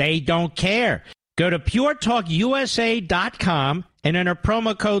for it. They don't care. Go to puretalkusa.com and enter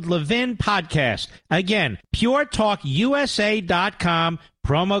promo code Levin Podcast. Again, puretalkusa.com,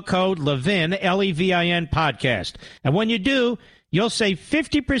 promo code Levin, Levin Podcast. And when you do, you'll save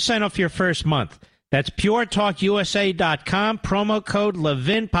 50% off your first month. That's puretalkusa.com, promo code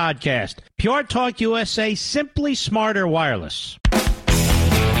Levin Podcast. Pure Talk USA, simply smarter wireless.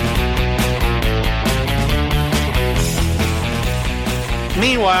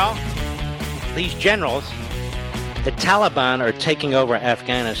 Meanwhile, these generals, the Taliban, are taking over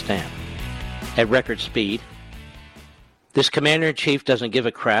Afghanistan at record speed. This commander-in-chief doesn't give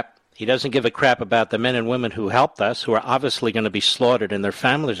a crap. He doesn't give a crap about the men and women who helped us, who are obviously going to be slaughtered, and their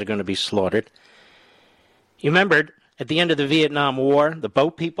families are going to be slaughtered. You remember, at the end of the Vietnam War, the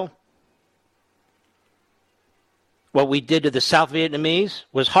boat people? What we did to the South Vietnamese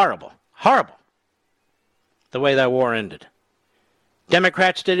was horrible. Horrible. The way that war ended.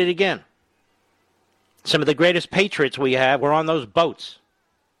 Democrats did it again. Some of the greatest patriots we have were on those boats.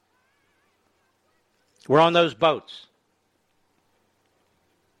 We're on those boats.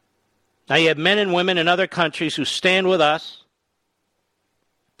 Now you have men and women in other countries who stand with us.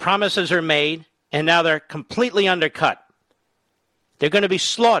 Promises are made, and now they're completely undercut. They're going to be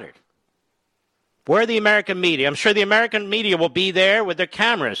slaughtered. Where are the American media? I'm sure the American media will be there with their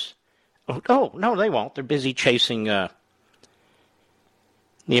cameras. Oh, no, they won't. They're busy chasing the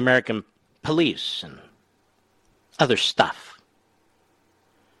American police and other stuff.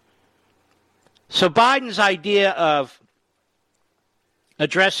 So Biden's idea of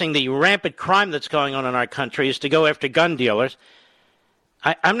addressing the rampant crime that's going on in our country is to go after gun dealers.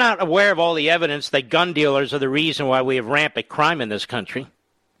 I'm not aware of all the evidence that gun dealers are the reason why we have rampant crime in this country.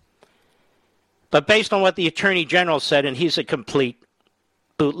 But based on what the Attorney General said, and he's a complete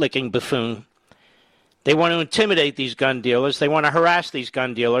bootlicking buffoon, they want to intimidate these gun dealers. They want to harass these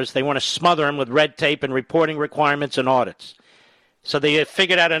gun dealers. They want to smother them with red tape and reporting requirements and audits. So they have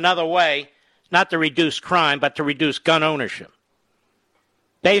figured out another way, not to reduce crime, but to reduce gun ownership.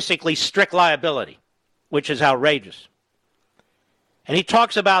 Basically, strict liability, which is outrageous. And he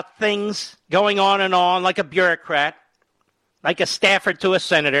talks about things going on like a bureaucrat, like a staffer to a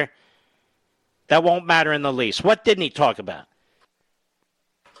senator, that won't matter in the least. What didn't he talk about?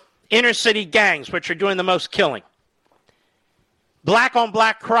 Inner city gangs, which are doing the most killing.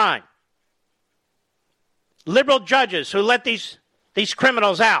 Black-on-black crime. Liberal judges who let these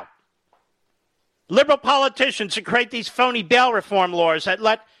criminals out. Liberal politicians who create these phony bail reform laws that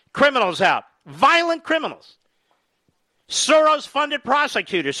let criminals out. Violent criminals. Soros-funded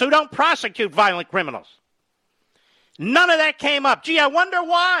prosecutors who don't prosecute violent criminals. None of that came up. Gee, I wonder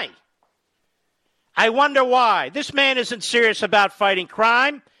why. I wonder why. This man isn't serious about fighting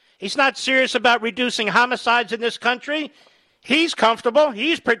crime. He's not serious about reducing homicides in this country. He's comfortable.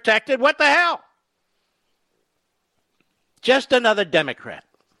 He's protected. What the hell? Just another Democrat.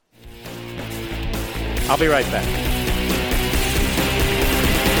 I'll be right back.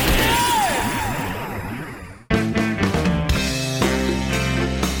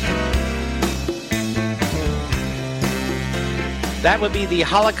 That would be the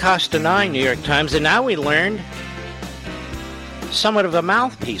Holocaust-denying New York Times, and now we learned somewhat of a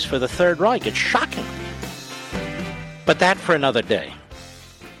mouthpiece for the Third Reich. It's shocking. But that for another day.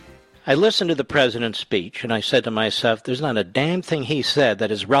 I listened to the president's speech, and I said to myself, there's not a damn thing he said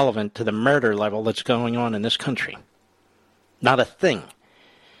that is relevant to the murder level that's going on in this country. Not a thing.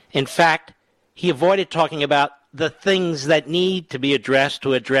 In fact, he avoided talking about the things that need to be addressed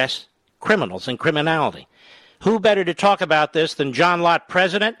to address criminals and criminality. Who better to talk about this than John Lott,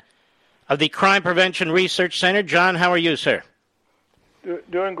 president of the Crime Prevention Research Center? John, how are you, sir?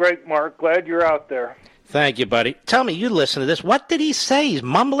 Doing great, Mark. Glad you're out there. Thank you, buddy. Tell me, you listen to this. What did he say? He's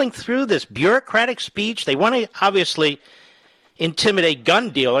mumbling through this bureaucratic speech. They want to obviously intimidate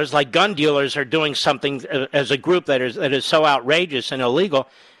gun dealers, like gun dealers are doing something as a group that is so outrageous and illegal.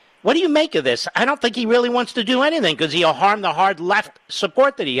 What do you make of this? I don't think he really wants to do anything because he'll harm the hard left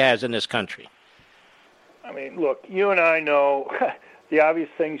support that he has in this country. I mean, look, you and I know the obvious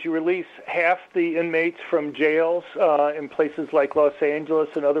things. You release half the inmates from jails in places like Los Angeles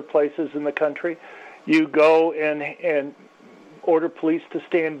and other places in the country. You go and order police to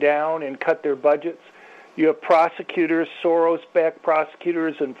stand down and cut their budgets. You have prosecutors, Soros-backed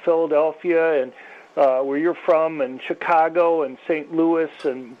prosecutors in Philadelphia and where you're from, and Chicago and St. Louis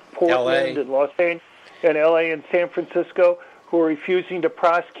and Portland and Los Angeles and L.A. and San Francisco, who are refusing to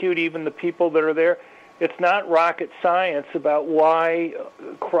prosecute even the people that are there. It's not rocket science about why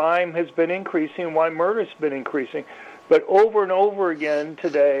crime has been increasing, why murder has been increasing. But over and over again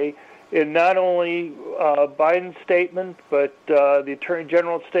today, in not only Biden's statement, but the Attorney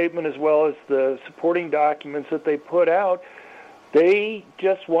General's statement, as well as the supporting documents that they put out, they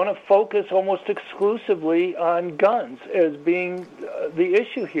just want to focus almost exclusively on guns as being the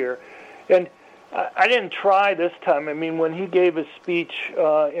issue here. And I didn't try this time. I mean, when he gave his speech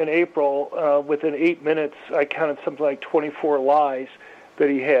in April, within 8 minutes, I counted something like 24 lies that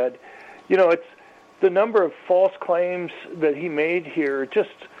he had. You know, it's the number of false claims that he made here, just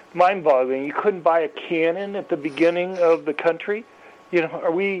mind-boggling. You couldn't buy a cannon at the beginning of the country. You know,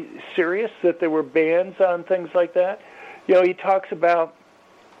 are we serious that there were bans on things like that? You know, he talks about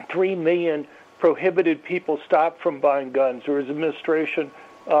 3 million prohibited people stopped from buying guns, or his administration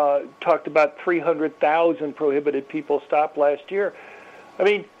talked about 300,000 prohibited people stopped last year. I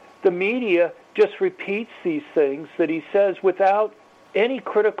mean, the media just repeats these things that he says without any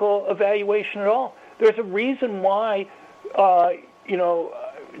critical evaluation at all. There's a reason why, you know,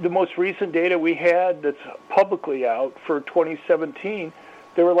 the most recent data we had that's publicly out for 2017,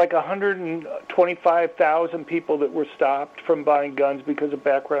 there were like 125,000 people that were stopped from buying guns because of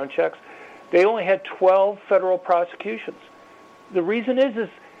background checks. They only had 12 federal prosecutions. The reason is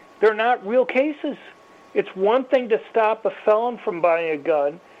they're not real cases. It's one thing to stop a felon from buying a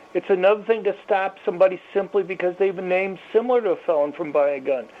gun. It's another thing to stop somebody simply because they've a name similar to a felon from buying a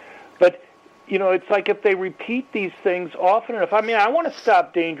gun. But, you know, it's like if they repeat these things often enough. I mean, I want to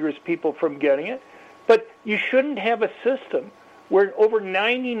stop dangerous people from getting it, but you shouldn't have a system where over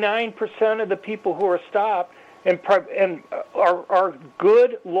 99% of the people who are stopped and are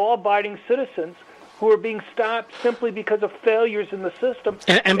good, law-abiding citizens who are being stopped simply because of failures in the system.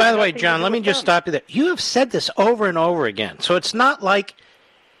 And by the way, John, let me just stop you there. You have said this over and over again, so it's not like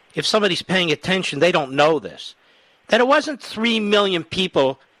if somebody's paying attention, they don't know this, that it wasn't 3 million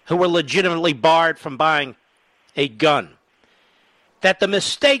people who were legitimately barred from buying a gun, that the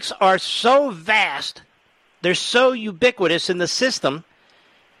mistakes are so vast, they're so ubiquitous in the system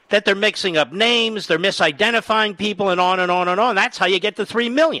that they're mixing up names, they're misidentifying people, and on and on and on. That's how you get to 3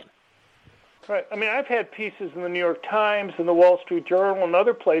 million. Right. I mean, I've had pieces in the New York Times and the Wall Street Journal and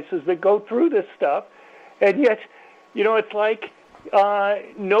other places that go through this stuff, and yet, you know, it's like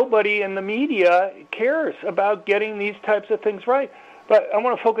nobody in the media cares about getting these types of things right. But I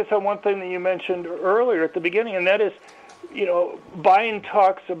want to focus on one thing that you mentioned earlier at the beginning, and that is, you know, Biden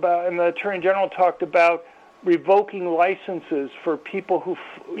talks about, and the Attorney General talked about, revoking licenses for people who,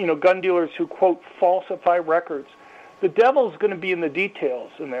 you know, gun dealers who, quote, falsify records. The devil's going to be in the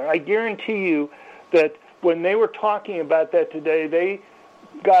details in there. I guarantee you that when they were talking about that today, they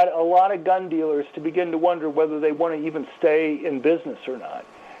got a lot of gun dealers to begin to wonder whether they want to even stay in business or not.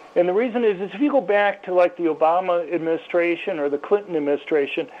 And the reason is if you go back to like the Obama administration or the Clinton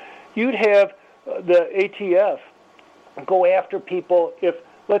administration, you'd have the ATF go after people if,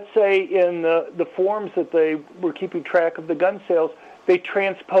 let's say, in the forms that they were keeping track of the gun sales, they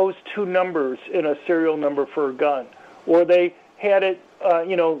transposed 2 numbers in a serial number for a gun. Or they had it,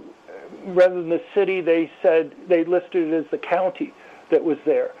 you know, rather than the city, they said they listed it as the county that was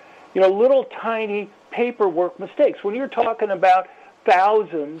there. You know, little tiny paperwork mistakes. When you're talking about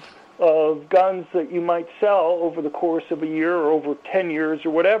thousands of guns that you might sell over the course of a year or over 10 years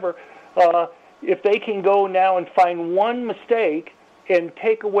or whatever, if they can go now and find one mistake and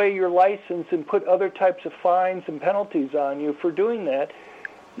take away your license and put other types of fines and penalties on you for doing that,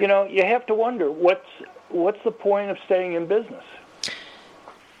 you know, you have to wonder what's the point of staying in business?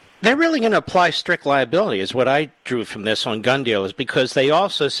 They're really going to apply strict liability is what I drew from this on gun dealers, because they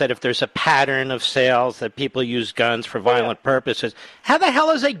also said if there's a pattern of sales that people use guns for violent purposes, how the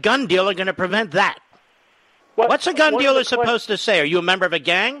hell is a gun dealer going to prevent that? What's a gun dealer supposed to say? Are you a member of a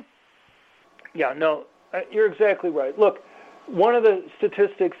gang? Yeah, no, you're exactly right. Look, one of the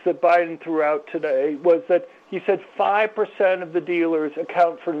statistics that Biden threw out today was that he said 5% of the dealers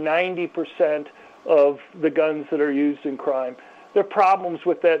account for 90% of the guns that are used in crime. There are problems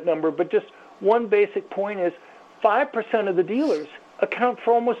with that number, but just one basic point is 5% of the dealers account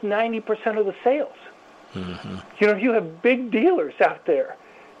for almost 90% of the sales. Mm-hmm. You know, you have big dealers out there.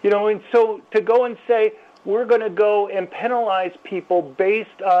 You know, and so to go and say, we're going to go and penalize people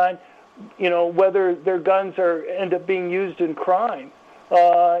based on, you know, whether their guns end up being used in crime,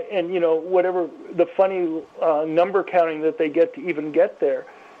 and, you know, whatever the funny number counting that they get to even get there,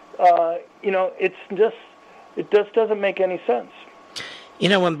 you know, it just doesn't make any sense. You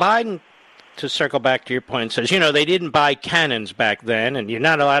know, when Biden, to circle back to your point, says, you know, they didn't buy cannons back then, and you're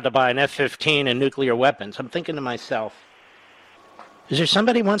not allowed to buy an F-15 and nuclear weapons, I'm thinking to myself, is there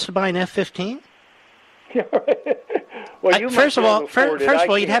somebody who wants to buy an F-15? Well, you first of all,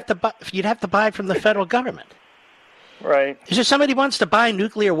 you'd have to buy it from the federal government. Right. Is there somebody who wants to buy a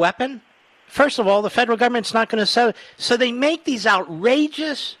nuclear weapon? First of all, the federal government's not going to sell it. So they make these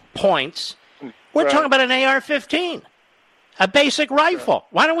outrageous points. We're talking about an AR-15, a basic rifle. Right.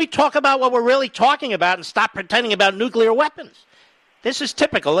 Why don't we talk about what we're really talking about and stop pretending about nuclear weapons? This is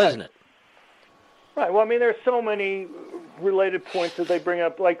typical, isn't it? Right. Well, I mean, there's so many related points that they bring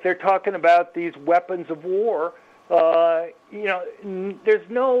up. Like they're talking about these weapons of war. You know, there's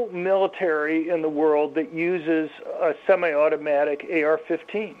no military in the world that uses a semi-automatic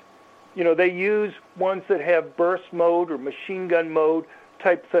AR-15. You know, they use ones that have burst mode or machine gun mode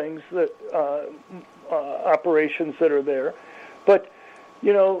type things, that operations that are there. But,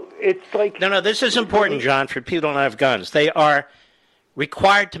 you know, it's like... No, this is important, John, for people who don't have guns. They are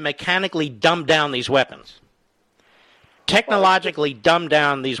required to mechanically dumb down these weapons. Technologically dumb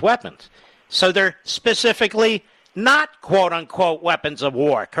down these weapons. So they're specifically not, quote-unquote, weapons of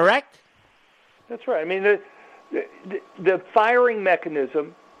war, correct? That's right. I mean, the firing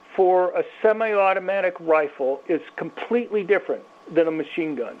mechanism for a semi-automatic rifle is completely different than a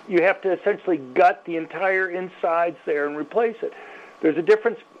machine gun. You have to essentially gut the entire insides there and replace it. There's a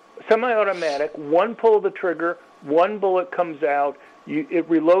difference. Semi-automatic, one pull of the trigger, one bullet comes out. It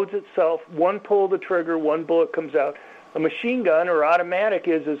reloads itself. One pull of the trigger, one bullet comes out. A machine gun or automatic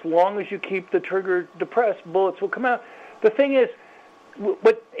is as long as you keep the trigger depressed, bullets will come out. The thing is,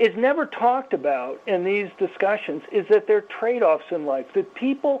 what is never talked about in these discussions is that there are trade-offs in life, that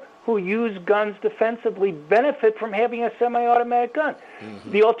people who use guns defensively benefit from having a semi-automatic gun.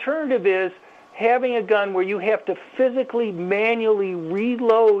 Mm-hmm. The alternative is having a gun where you have to physically, manually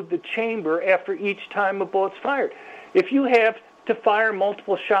reload the chamber after each time a bullet's fired. If you have to fire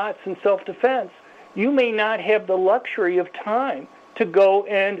multiple shots in self-defense, you may not have the luxury of time to go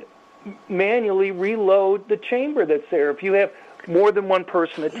and manually reload the chamber that's there. If you have more than one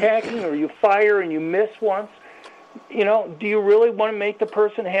person attacking, or you fire and you miss once, you know, do you really want to make the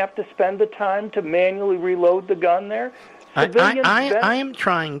person have to spend the time to manually reload the gun there? I am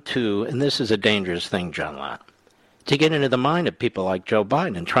trying to, and this is a dangerous thing, John Lott, to get into the mind of people like Joe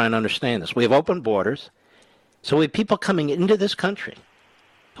Biden and try and understand this. We have open borders, so we have people coming into this country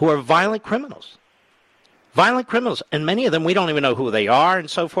who are violent criminals. Violent criminals, and many of them we don't even know who they are, and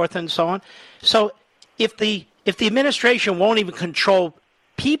so forth and so on. So if the administration won't even control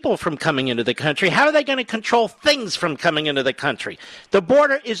people from coming into the country, how are they going to control things from coming into the country? The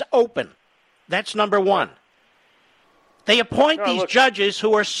border is open. That's number one. They appoint these judges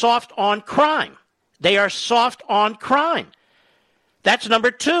who are soft on crime. They are soft on crime. That's number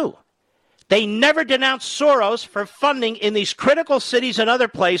two. They never denounce Soros for funding in these critical cities and other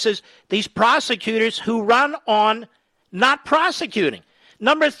places these prosecutors who run on not prosecuting.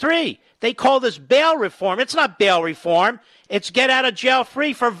 Number three, they call this bail reform. It's not bail reform. It's get out of jail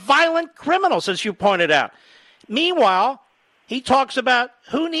free for violent criminals, as you pointed out. Meanwhile, he talks about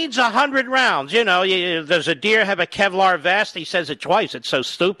who needs 100 rounds. You know, does a deer have a Kevlar vest? He says it twice. It's so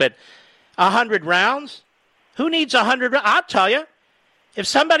stupid. 100 rounds? Who needs 100 rounds? I'll tell you. If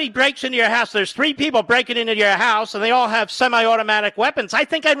somebody breaks into your house, there's 3 people breaking into your house, and they all have semi-automatic weapons, I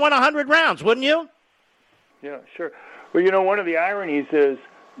think I'd want 100 rounds, wouldn't you? Yeah, sure. Well, you know, one of the ironies is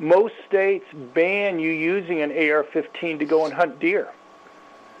most states ban you using an AR-15 to go and hunt deer.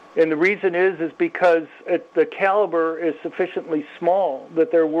 And the reason is because the caliber is sufficiently small that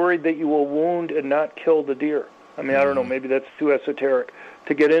they're worried that you will wound and not kill the deer. I mean, I don't know, maybe that's too esoteric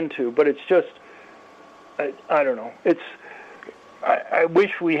to get into, but it's just, I don't know. I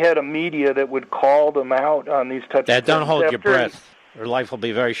wish we had a media that would call them out on these types of things. Don't hold your breath, or life will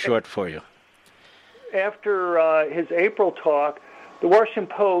be very short for you. After his April talk, the Washington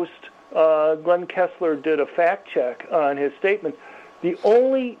Post, Glenn Kessler did a fact check on his statements. The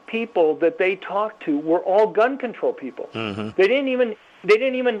only people that they talked to were all gun control people. Mm-hmm. They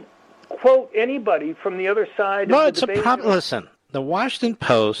didn't even quote anybody from the other side of the debate. It's a problem. Listen, the Washington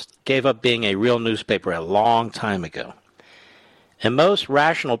Post gave up being a real newspaper a long time ago. And most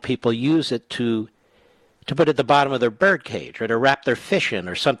rational people use it to to put at the bottom of their bird cage or to wrap their fish in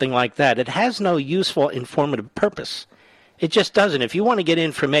or something like that. It has no useful, informative purpose. It just doesn't. If you want to get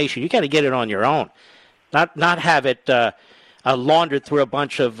information, you got to get it on your own, not have it laundered through a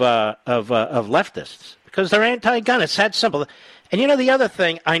bunch of leftists, because they're anti-gun. It's that simple. And you know, the other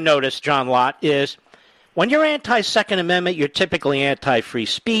thing I noticed, John Lott, is when you're anti-Second Amendment, you're typically anti-free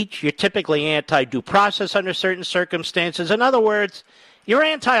speech. You're typically anti-due process under certain circumstances. In other words, you're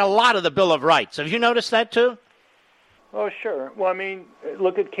anti a lot of the Bill of Rights. Have you noticed that too? Oh, sure. Well, I mean,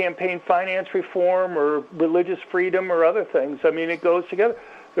 look at campaign finance reform or religious freedom or other things. I mean, it goes together.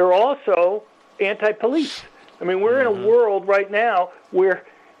 They're also anti-police. I mean, we're in a world right now where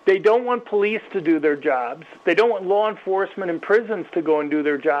they don't want police to do their jobs. They don't want law enforcement and prisons to go and do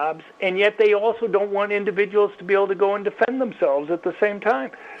their jobs. And yet they also don't want individuals to be able to go and defend themselves at the same time.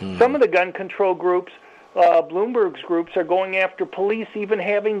 Some of the gun control groups, Bloomberg's groups, are going after police even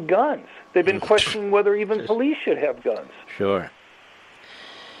having guns. They've been questioning whether even police should have guns. Sure.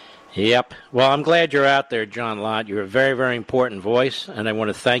 Yep. Well, I'm glad you're out there, John Lott. You're a very, very important voice, and I want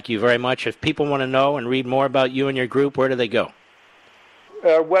to thank you very much. If people want to know and read more about you and your group, where do they go?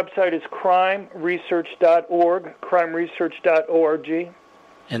 Our website is crimeresearch.org, crimeresearch.org.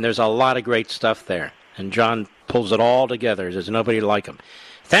 And there's a lot of great stuff there. And John pulls it all together. There's nobody like him.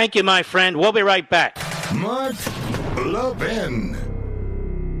 Thank you, my friend. We'll be right back. Mark Levin.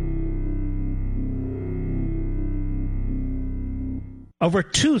 Over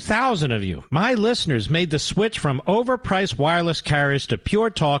 2,000 of you, my listeners, made the switch from overpriced wireless carriers to Pure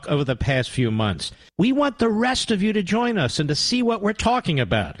Talk over the past few months. We want the rest of you to join us and to see what we're talking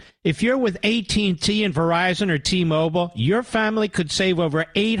about. If you're with AT&T and Verizon or T-Mobile, your family could save over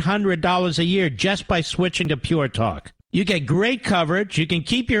 $800 a year just by switching to Pure Talk. You get great coverage, you can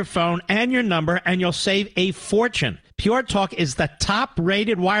keep your phone and your number, and you'll save a fortune. Pure Talk is the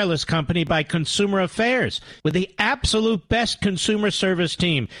top-rated wireless company by Consumer Affairs, with the absolute best consumer service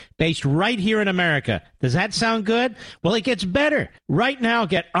team based right here in America. Does that sound good? Well, it gets better. Right now,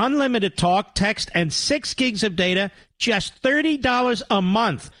 get unlimited talk, text, and 6 gigs of data, just $30 a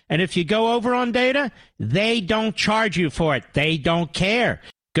month. And if you go over on data, they don't charge you for it. They don't care.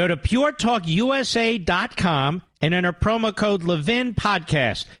 Go to puretalkusa.com and enter promo code Levin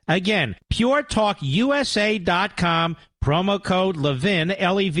Podcast. Again, puretalkusa.com, promo code Levin,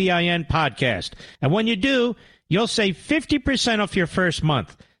 Levin Podcast. And when you do, you'll save 50% off your first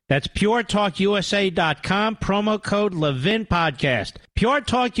month. That's puretalkusa.com, promo code Levin Podcast. Pure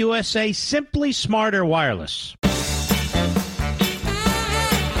Talk USA, simply smarter wireless.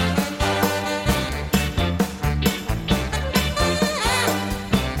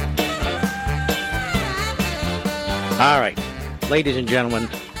 All right, ladies and gentlemen,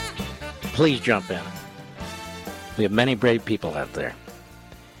 please jump in. We have many brave people out there.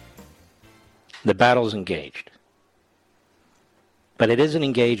 The battle's engaged. But it isn't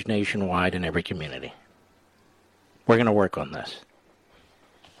engaged nationwide in every community. We're going to work on this.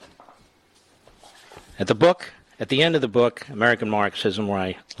 At the end of the book, American Marxism, where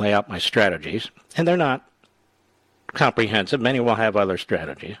I lay out my strategies, and they're not comprehensive, many will have other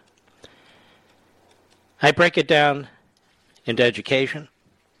strategies. I break it down into education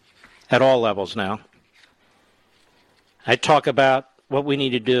at all levels now. I talk about what we need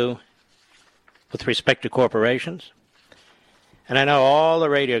to do with respect to corporations. And I know all the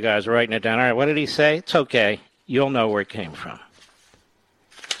radio guys are writing it down. All right, what did he say? It's okay. You'll know where it came from.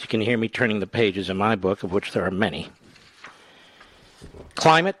 You can hear me turning the pages in my book, of which there are many.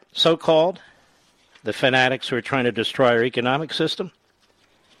 Climate, so-called, the fanatics who are trying to destroy our economic system.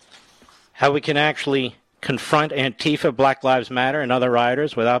 How we can actually confront Antifa, Black Lives Matter, and other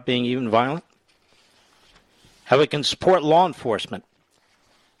rioters without being even violent. How we can support law enforcement.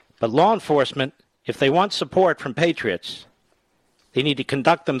 But law enforcement, if they want support from patriots, they need to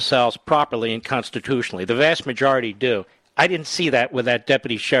conduct themselves properly and constitutionally. The vast majority do. I didn't see that with that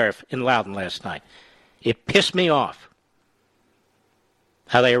deputy sheriff in Loudoun last night. It pissed me off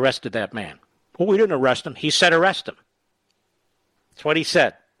how they arrested that man. Well, we didn't arrest him. He said arrest him. That's what he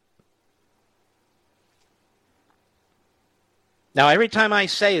said. Now, every time I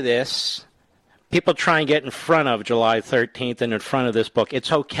say this, people try and get in front of July 13th and in front of this book. It's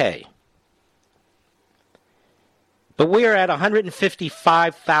okay. But we are at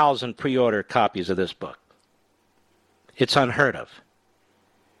 155,000 pre-order copies of this book. It's unheard of.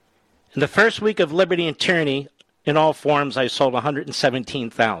 In the first week of Liberty and Tyranny, in all forms, I sold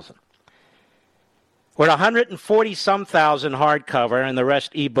 117,000. We're at 140-some thousand hardcover and the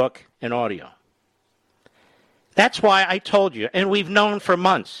rest ebook and audio. That's why I told you, and we've known for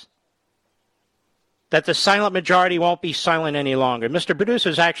months, that the silent majority won't be silent any longer. Mr. Producer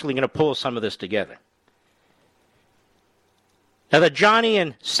is actually going to pull some of this together. Now, the Johnny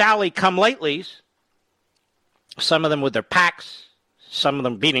and Sally come-latelys, some of them with their packs, some of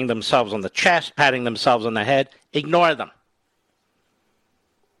them beating themselves on the chest, patting themselves on the head, ignore them.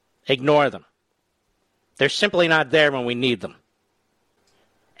 Ignore them. They're simply not there when we need them.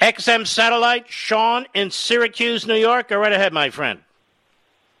 XM Satellite, Sean in Syracuse, New York. Go right ahead, my friend.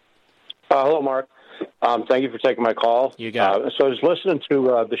 Hello, Mark. Thank you for taking my call. You got it. So I was listening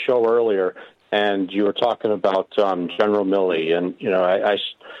to the show earlier, and you were talking about General Milley. And, you know, I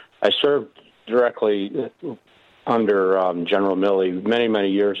served directly under General Milley many, many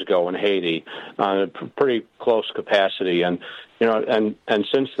years ago in Haiti on a pretty close capacity. And, you know, and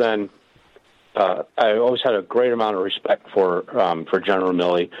since then, I always had a great amount of respect for General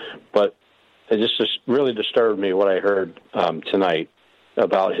Milley, but it just really disturbed me what I heard tonight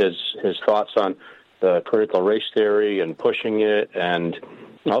about his thoughts on the critical race theory and pushing it, and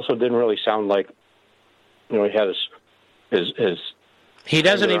also didn't really sound like, you know, he had his he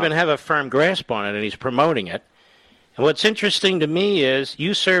doesn't even have a firm grasp on it, and he's promoting it. And what's interesting to me is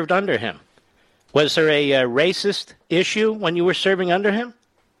you served under him. Was there a racist issue when you were serving under him?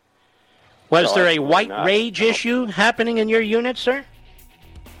 Was there a white rage issue happening in your unit, sir?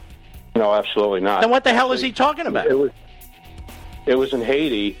 No, absolutely not. Then what the hell is he talking about? It was in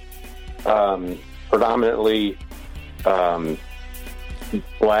Haiti, predominantly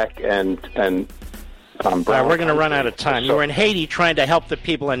black and brown. We're going to run out of time. You were in Haiti trying to help the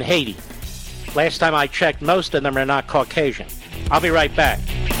people in Haiti. Last time I checked, most of them are not Caucasian. I'll be right back.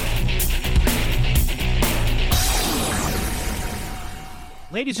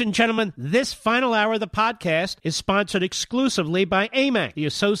 Ladies and gentlemen, this final hour of the podcast is sponsored exclusively by AMAC, the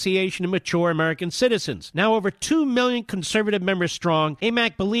Association of Mature American Citizens. Now over 2 million conservative members strong,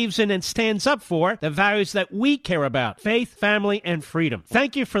 AMAC believes in and stands up for the values that we care about: faith, family, and freedom.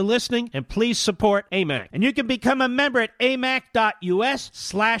 Thank you for listening, and please support AMAC. And you can become a member at amac.us/join.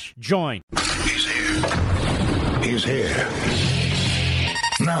 He's here. He's here.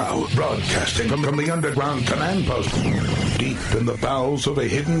 Now, broadcasting from the underground command post, deep in the bowels of a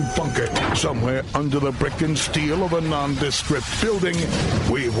hidden bunker, somewhere under the brick and steel of a nondescript building,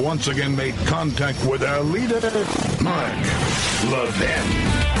 we've once again made contact with our leader, Mark Levin.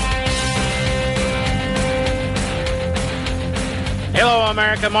 Hello,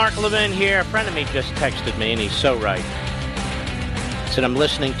 America. Mark Levin here. A friend of me just texted me, and he's so right. He said, I'm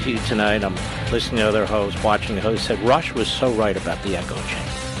listening to you tonight. I'm listening to other hosts, watching the host. He said, Rush was so right about the echo chamber.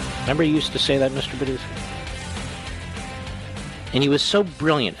 Remember he used to say that, Mr. Producer? And he was so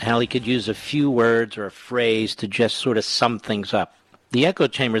brilliant how he could use a few words or a phrase to just sort of sum things up. The echo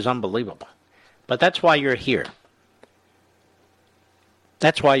chamber is unbelievable. But that's why you're here.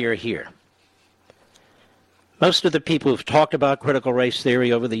 That's why you're here. Most of the people who've talked about critical race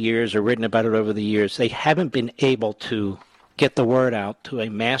theory over the years or written about it over the years, they haven't been able to get the word out to a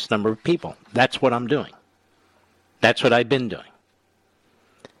mass number of people. That's what I'm doing. That's what I've been doing.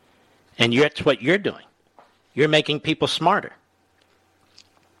 And that's what you're doing. You're making people smarter.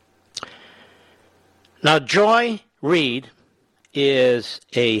 Now, Joy Reid is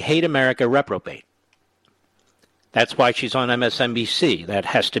a hate America reprobate. That's why she's on MSNBC. That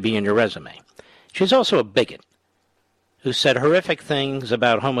has to be in your resume. She's also a bigot who said horrific things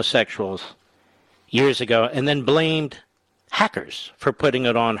about homosexuals years ago and then blamed hackers for putting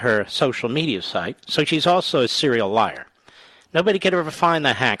it on her social media site. So she's also a serial liar. Nobody could ever find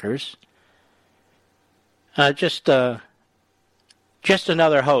the hackers. Just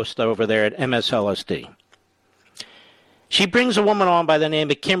another host over there at MSLSD. She brings a woman on by the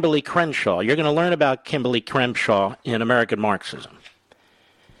name of Kimberle Crenshaw. You're going to learn about Kimberle Crenshaw in American Marxism.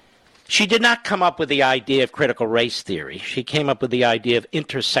 She did not come up with the idea of critical race theory. She came up with the idea of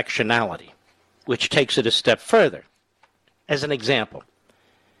intersectionality, which takes it a step further. As an example,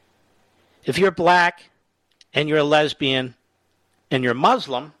 if you're black and you're a lesbian and you're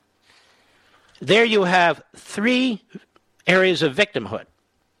Muslim, there you have 3 areas of victimhood.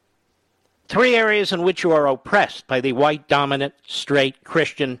 3 areas in which you are oppressed by the white, dominant, straight,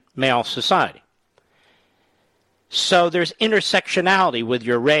 Christian, male society. So there's intersectionality with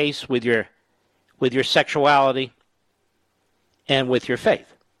your race, with your sexuality, and with your faith.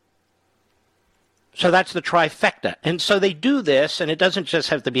 So that's the trifecta. And so they do this, and it doesn't just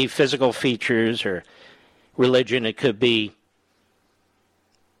have to be physical features or religion. It could be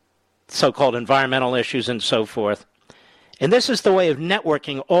so-called environmental issues and so forth. And this is the way of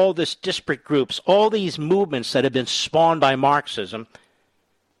networking all these disparate groups, all these movements that have been spawned by Marxism,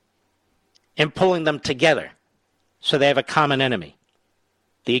 and pulling them together so they have a common enemy.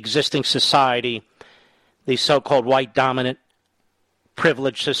 The existing society, the so-called white dominant,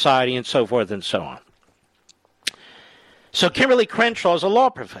 privileged society, and so forth and so on. So Kimberle Crenshaw is a law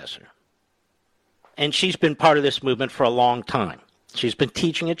professor, and she's been part of this movement for a long time. She's been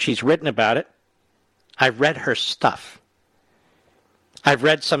teaching it. She's written about it. I've read her stuff. I've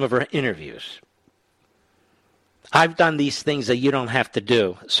read some of her interviews. I've done these things that you don't have to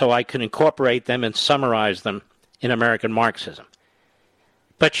do, so I can incorporate them and summarize them in American Marxism.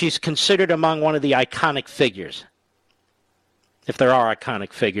 But she's considered among one of the iconic figures, if there are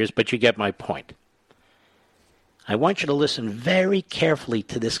iconic figures, but you get my point. I want you to listen very carefully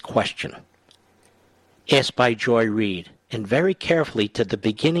to this question asked by Joy Reid, and very carefully to the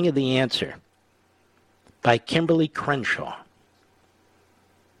beginning of the answer by Kimberle Crenshaw.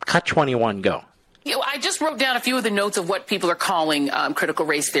 Cut 21, go. I just wrote down a few of the notes of what people are calling critical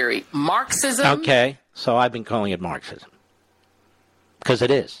race theory. Marxism. Okay, so I've been calling it Marxism. Because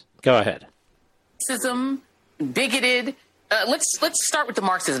it is. Go ahead. Marxism, bigoted. Let's start with the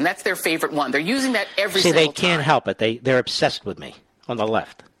Marxism. That's their favorite one. They're using that every single time. See, they can't help it. They're obsessed with me on the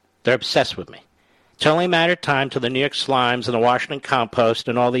left. They're obsessed with me. It's only a matter of time till the New York Slimes and the Washington Compost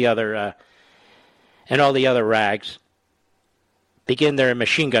and all the other rags begin their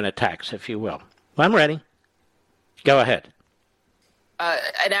machine gun attacks, if you will. I'm ready. Go ahead.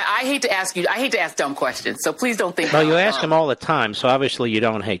 And I hate to ask dumb questions, so please don't think. Well, you ask them all the time, so obviously you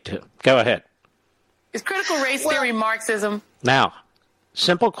don't hate to. Go ahead. Is critical race theory Marxism? Now,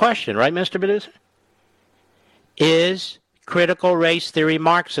 simple question, right, Mr. Producer? Is critical race theory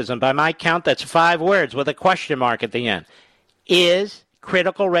Marxism? By my count, that's 5 words with a question mark at the end. Is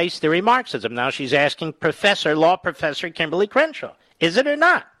critical race theory Marxism? Now she's asking law professor Kimberle Crenshaw. Is it or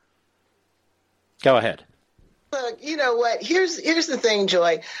not? Go ahead. Look, you know what? Here's the thing,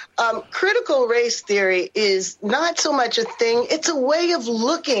 Joy. Critical race theory is not so much a thing. It's a way of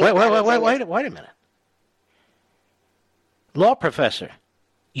looking. Wait a minute. Law professor,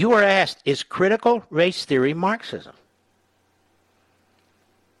 you were asked, is critical race theory Marxism?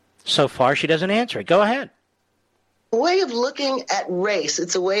 So far, she doesn't answer it. Go ahead. A way of looking at race.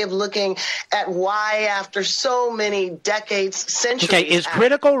 It's a way of looking at why, after so many decades, centuries. Okay, is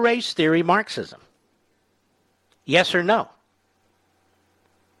critical race theory Marxism? Yes or no?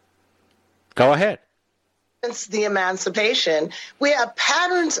 Go ahead. Since the emancipation, we have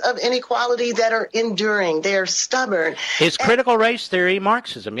patterns of inequality that are enduring. They are stubborn. Is critical race theory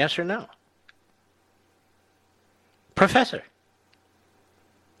Marxism? Yes or no? Professor?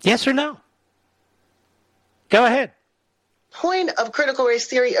 Yes or no? Go ahead. Point of critical race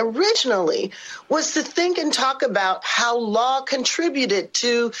theory originally was to think and talk about how law contributed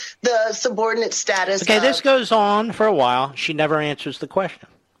to the subordinate status. Okay, this goes on for a while. She never answers the question.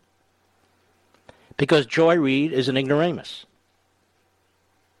 Because Joy Reid is an ignoramus.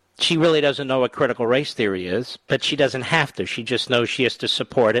 She really doesn't know what critical race theory is, but she doesn't have to. She just knows she has to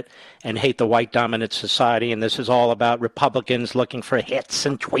support it and hate the white dominant society, and this is all about Republicans looking for hits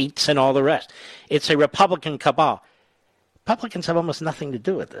and tweets and all the rest. It's a Republican cabal. Republicans have almost nothing to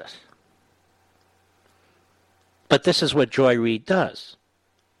do with this. But this is what Joy Reid does.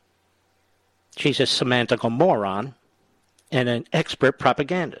 She's a semantical moron and an expert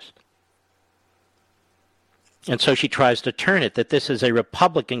propagandist. And so she tries to turn it that this is a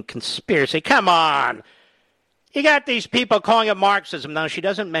Republican conspiracy. Come on! You got these people calling it Marxism. Now, she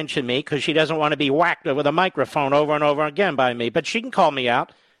doesn't mention me because she doesn't want to be whacked with a microphone over and over again by me. But she can call me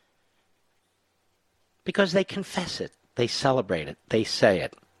out because they confess it. They celebrate it. They say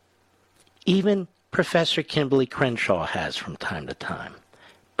it. Even Professor Kimberle Crenshaw has from time to time.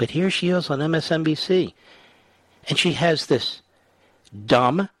 But here she is on MSNBC. And she has this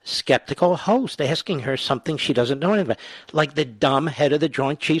dumb, skeptical host asking her something she doesn't know anything about. Like the dumb head of the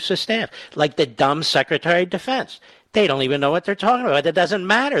Joint Chiefs of Staff. Like the dumb Secretary of Defense. They don't even know what they're talking about. It doesn't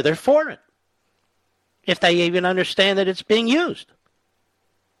matter. They're for it. If they even understand that it's being used.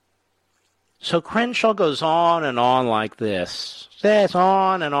 So Crenshaw goes on and on like this. Says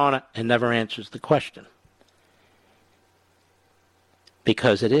on and never answers the question.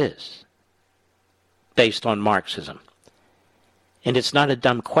 Because it is based on Marxism. And it's not a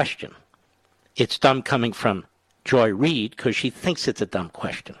dumb question. It's dumb coming from Joy Reid because she thinks it's a dumb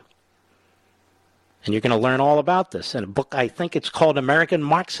question. And you're going to learn all about this in a book, I think it's called American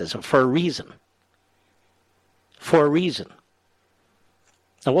Marxism, for a reason. For a reason.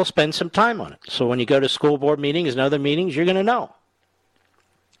 And we'll spend some time on it. So when you go to school board meetings and other meetings, you're going to know.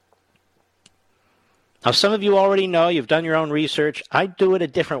 Now, some of you already know, you've done your own research. I do it a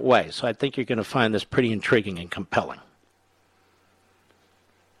different way, so I think you're going to find this pretty intriguing and compelling.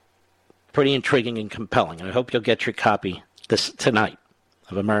 Pretty intriguing and compelling. And I hope you'll get your copy tonight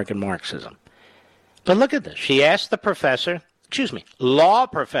of American Marxism. But look at this. She asked the law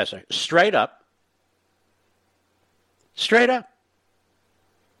professor, straight up, Straight up.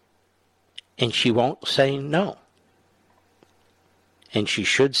 And she won't say no. And she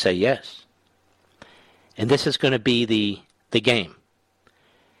should say yes. And this is going to be the game.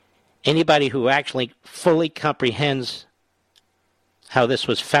 Anybody who actually fully comprehends how this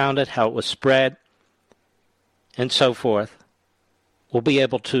was founded, how it was spread, and so forth, will be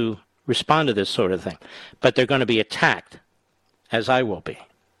able to respond to this sort of thing. But they're going to be attacked, as I will be.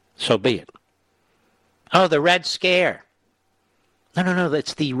 So be it. Oh, the Red Scare. No,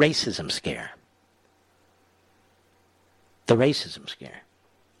 that's the racism scare. The racism scare.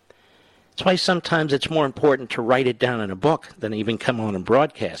 That's why sometimes it's more important to write it down in a book than even come on and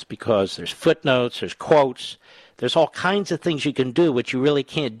broadcast, because there's footnotes, there's quotes, there's all kinds of things you can do which you really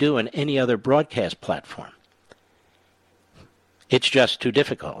can't do in any other broadcast platform. It's just too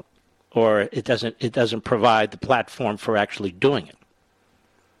difficult, or it doesn't provide the platform for actually doing it.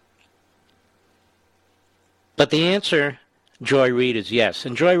 But the answer, Joy Reid, is yes.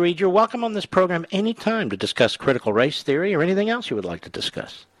 And Joy Reid, you're welcome on this program anytime to discuss critical race theory or anything else you would like to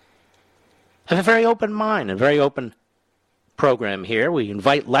discuss. I have a very open mind, a very open program here. We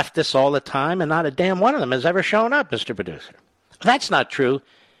invite leftists all the time, and not a damn one of them has ever shown up, Mr. Producer. That's not true.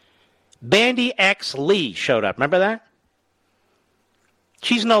 Bandy X. Lee showed up. Remember that?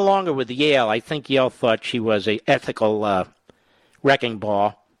 She's no longer with Yale. I think Yale thought she was an ethical wrecking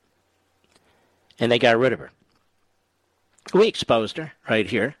ball, and they got rid of her. We exposed her right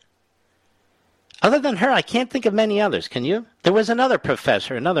here. Other than her, I can't think of many others. Can you? There was another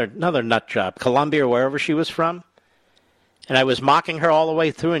professor, another nut job, Columbia or wherever she was from, and I was mocking her all the way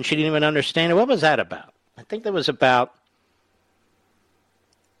through, and she didn't even understand it. What was that about? I think that was about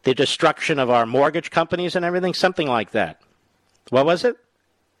the destruction of our mortgage companies and everything, something like that. What was it?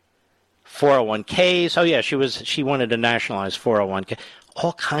 401ks. Oh, yeah, she wanted to nationalize 401k.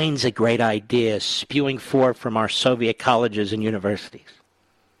 All kinds of great ideas spewing forth from our Soviet colleges and universities.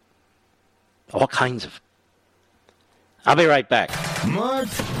 All kinds of. I'll be right back. Mark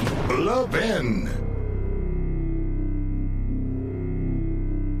Levin.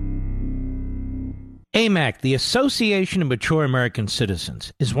 AMAC, the Association of Mature American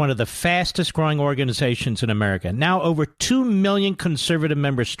Citizens, is one of the fastest growing organizations in America. Now over 2 million conservative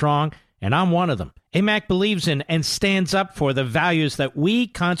members strong, and I'm one of them. AMAC believes in and stands up for the values that we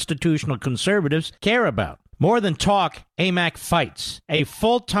constitutional conservatives care about. More than talk, AMAC fights. A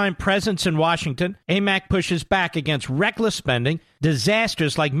full-time presence in Washington, AMAC pushes back against reckless spending,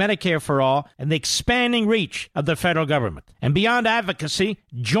 disasters like Medicare for All, and the expanding reach of the federal government. And beyond advocacy,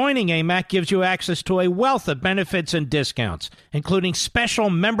 joining AMAC gives you access to a wealth of benefits and discounts, including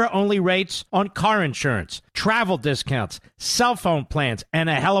special member-only rates on car insurance, travel discounts, cell phone plans, and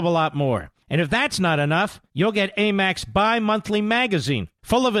a hell of a lot more. And if that's not enough, you'll get AMAC's bi-monthly magazine,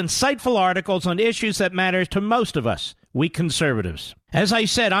 full of insightful articles on issues that matter to most of us, we conservatives. As I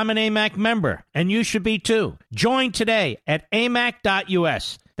said, I'm an AMAC member, and you should be too. Join today at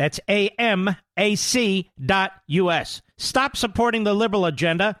amac.us. That's AMAC.us. Stop supporting the liberal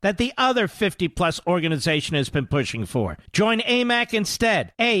agenda that the other 50-plus organization has been pushing for. Join AMAC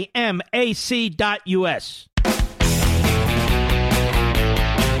instead. AMAC.us.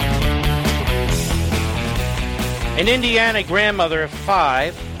 An Indiana grandmother of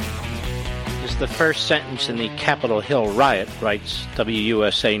 5 is the first sentence in the Capitol Hill riot, writes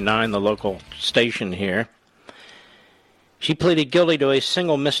WUSA 9, the local station here. She pleaded guilty to a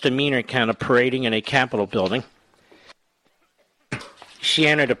single misdemeanor count of parading in a Capitol building. She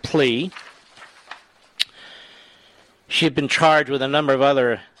entered a plea. She had been charged with a number of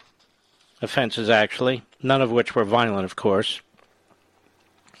other offenses, actually, none of which were violent, of course.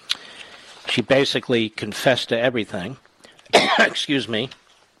 She basically confessed to everything. Excuse me.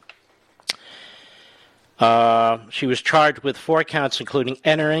 She was charged with 4 counts, including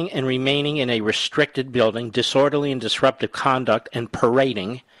entering and remaining in a restricted building, disorderly and disruptive conduct, and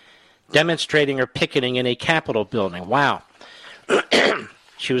parading, demonstrating or picketing in a Capitol building. Wow.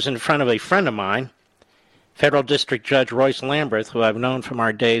 She was in front of a friend of mine, Federal District Judge Royce Lamberth, who I've known from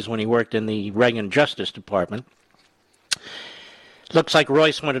our days when he worked in the Reagan Justice Department. Looks like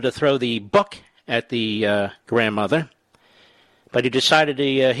Royce wanted to throw the book at the grandmother, but he decided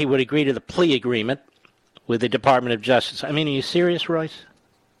he would agree to the plea agreement with the Department of Justice. I mean, are you serious, Royce?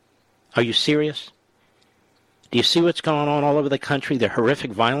 Are you serious? Do you see what's going on all over the country, the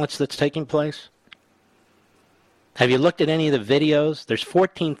horrific violence that's taking place? Have you looked at any of the videos? There's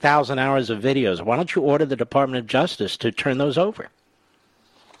 14,000 hours of videos. Why don't you order the Department of Justice to turn those over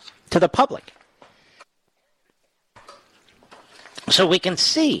to the public, so we can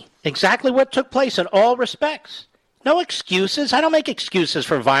see exactly what took place in all respects? No excuses. I don't make excuses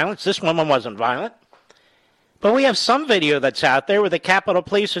for violence. This woman wasn't violent. But we have some video that's out there where the Capitol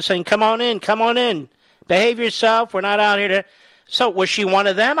Police are saying, come on in, behave yourself, we're not out here to... So was she one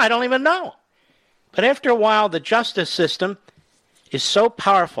of them? I don't even know. But after a while, the justice system is so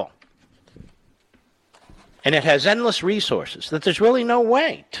powerful and it has endless resources that there's really no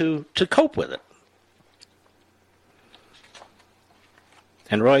way to cope with it.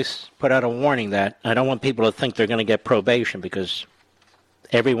 And Royce put out a warning that I don't want people to think they're going to get probation because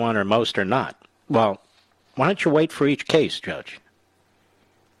everyone or most are not. Well, why don't you wait for each case, Judge?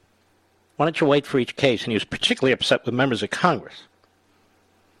 Why don't you wait for each case? And he was particularly upset with members of Congress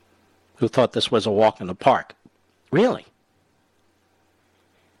who thought this was a walk in the park. Really?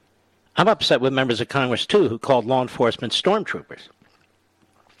 I'm upset with members of Congress, too, who called law enforcement stormtroopers.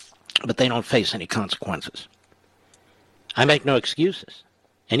 But they don't face any consequences. I make no excuses.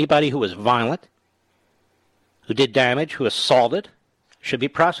 Anybody who was violent, who did damage, who assaulted, should be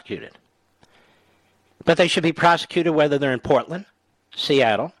prosecuted. But they should be prosecuted whether they're in Portland,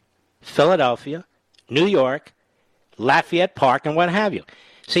 Seattle, Philadelphia, New York, Lafayette Park, and what have you.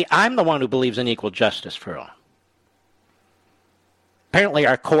 See, I'm the one who believes in equal justice for all. Apparently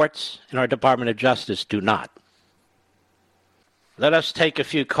our courts and our Department of Justice do not. Let us take a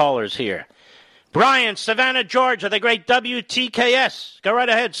few callers here. Brian, Savannah, Georgia, the great WTKS. Go right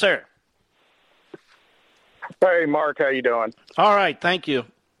ahead, sir. Hey, Mark, how you doing? All right, thank you.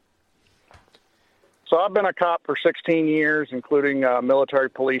 So I've been a cop for 16 years, including military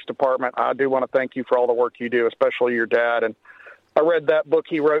police department. I do want to thank you for all the work you do, especially your dad. And I read that book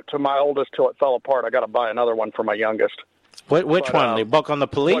he wrote to my oldest till it fell apart. I got to buy another one for my youngest. Which one? The book on the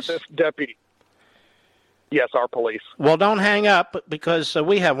police? What this deputy? Yes, our police. Well, don't hang up because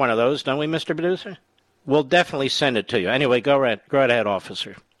we have one of those, don't we, Mr. Producer? We'll definitely send it to you. Anyway, go right ahead,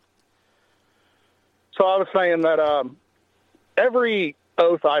 officer. So I was saying that every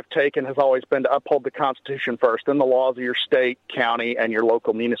oath I've taken has always been to uphold the Constitution first, then the laws of your state, county, and your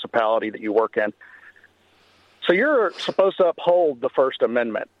local municipality that you work in. So you're supposed to uphold the First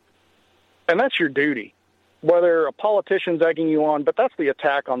Amendment, and that's your duty. Whether a politician's egging you on, but that's the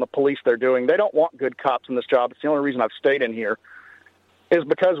attack on the police they're doing. They don't want good cops in this job. It's the only reason I've stayed in here is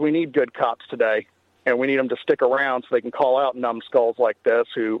because we need good cops today, and we need them to stick around so they can call out numbskulls like this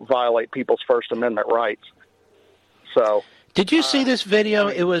who violate people's First Amendment rights. So, did you see this video?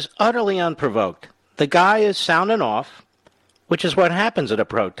 It was utterly unprovoked. The guy is sounding off, which is what happens at a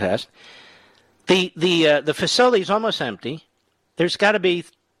protest. The facility is almost empty. There's got to be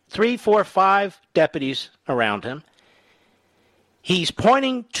 3, 4, 5 deputies around him. He's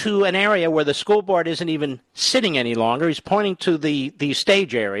pointing to an area where the school board isn't even sitting any longer. He's pointing to the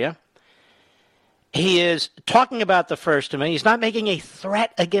stage area. He is talking about the First Amendment. He's not making a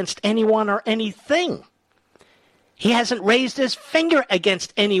threat against anyone or anything. He hasn't raised his finger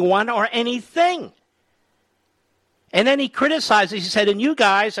against anyone or anything. And then he criticizes, he said, and you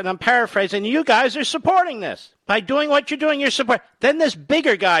guys, and I'm paraphrasing, you guys are supporting this. By doing what you're doing, you're supporting. Then this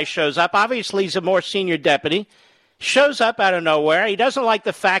bigger guy shows up. Obviously, he's a more senior deputy. Shows up out of nowhere. He doesn't like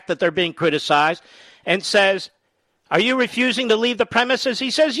the fact that they're being criticized and says, are you refusing to leave the premises?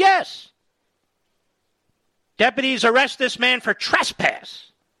 He says, yes. Deputies, arrest this man for trespass.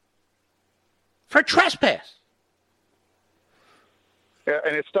 For trespass. Yeah,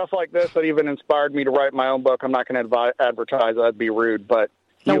 and it's stuff like this that even inspired me to write my own book. I'm not going to advertise. That'd be rude. But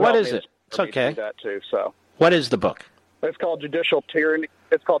no, what is it? It's okay. That too. So. What is the book? It's called Judicial Tyranny.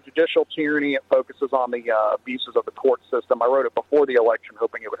 It's called Judicial Tyranny. It focuses on the abuses of the court system. I wrote it before the election,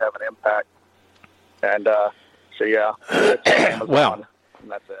 hoping it would have an impact. And so, yeah, it's Amazon, well,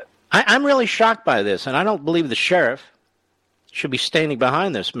 and that's it. I'm really shocked by this, and I don't believe the sheriff should be standing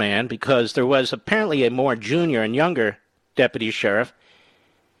behind this man because there was apparently a more junior and younger deputy sheriff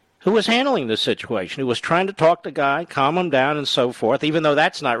who was handling this situation, who was trying to talk the guy, calm him down, and so forth, even though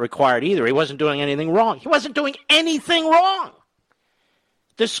that's not required either. He wasn't doing anything wrong. He wasn't doing anything wrong.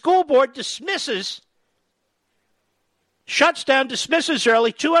 The school board shuts down, dismisses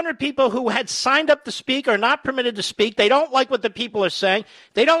early 200 people who had signed up to speak are not permitted to speak. They don't like what the people are saying.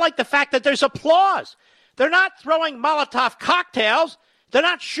 They don't like the fact that there's applause. They're not throwing Molotov cocktails. They're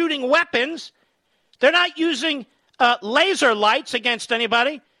not shooting weapons. They're not using laser lights against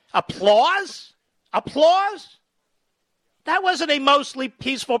anybody. Applause? Applause? That wasn't a mostly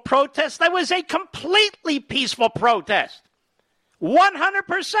peaceful protest. That was a completely peaceful protest.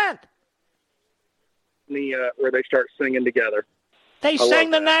 100%. Where they start singing together. They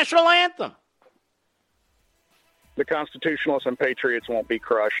sang the national anthem. The constitutionalists and patriots won't be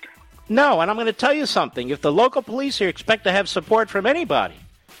crushed. No, and I'm going to tell you something. If the local police here expect to have support from anybody,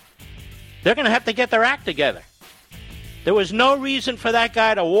 they're going to have to get their act together. There was no reason for that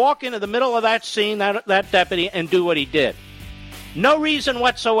guy to walk into the middle of that scene, that deputy, and do what he did. No reason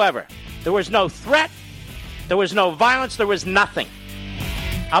whatsoever. There was no threat. There was no violence. There was nothing.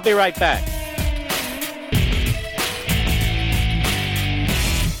 I'll be right back.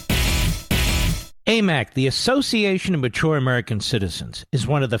 AMAC, the Association of Mature American Citizens, is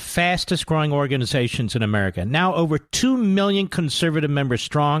one of the fastest growing organizations in America. Now over 2 million conservative members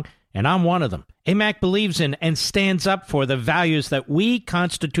strong, and I'm one of them. AMAC believes in and stands up for the values that we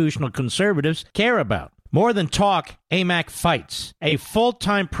constitutional conservatives care about. More than talk, AMAC fights. A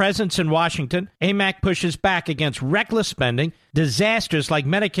full-time presence in Washington, AMAC pushes back against reckless spending, disasters like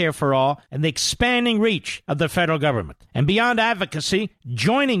Medicare for All, and the expanding reach of the federal government. And beyond advocacy,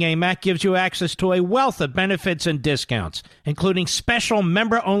 joining AMAC gives you access to a wealth of benefits and discounts, including special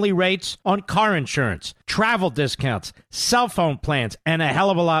member-only rates on car insurance, travel discounts, cell phone plans, and a hell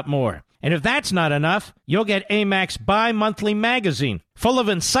of a lot more. And if that's not enough, you'll get AMAC's bi-monthly magazine, full of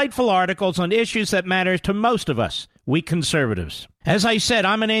insightful articles on issues that matter to most of us, we conservatives. As I said,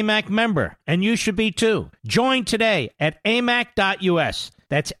 I'm an AMAC member, and you should be too. Join today at amac.us.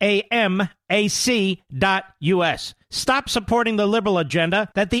 That's AMAC.us. Stop supporting the liberal agenda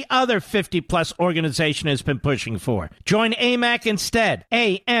that the other 50-plus organization has been pushing for. Join AMAC instead.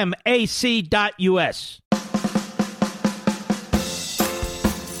 AMAC.us.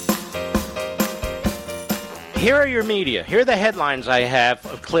 Here are your media. Here are the headlines I have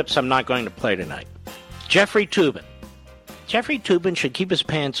of clips I'm not going to play tonight. Jeffrey Toobin. Jeffrey Toobin should keep his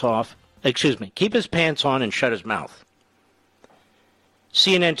pants on and shut his mouth.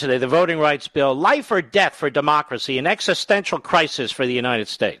 CNN today, the voting rights bill, life or death for democracy, an existential crisis for the United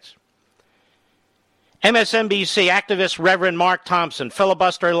States. MSNBC, activist Reverend Mark Thompson,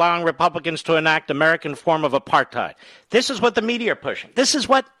 filibuster allowing Republicans to enact American form of apartheid. This is what the media are pushing. This is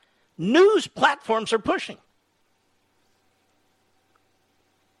what news platforms are pushing.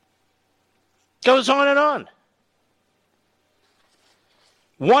 Goes on and on.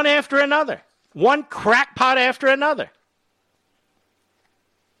 One after another. One crackpot after another.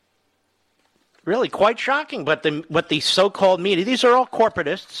 Really quite shocking, but what the so-called media, these are all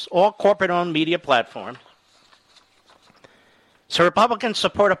corporatists, all corporate-owned media platforms. So Republicans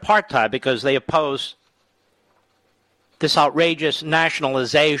support apartheid because they oppose this outrageous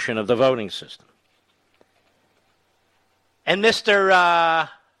nationalization of the voting system. And Mr.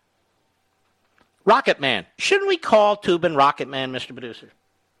 Rocket Man. Shouldn't we call Toobin Rocket Man, Mr. Producer?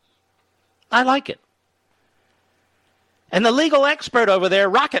 I like it. And the legal expert over there,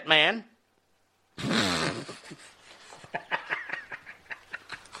 Rocket Man.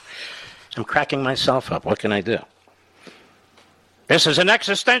 I'm cracking myself up. What can I do? This is an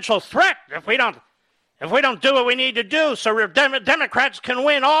existential threat if we don't do what we need to do so Democrats can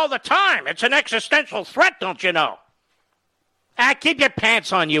win all the time. It's an existential threat, don't you know? Keep your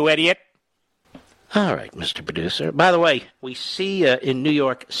pants on, you idiot. All right, Mr. Producer. By the way, we see in New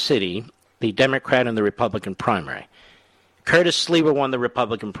York City the Democrat and the Republican primary. Curtis Sliwa won the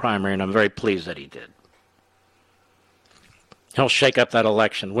Republican primary, and I'm very pleased that he did. He'll shake up that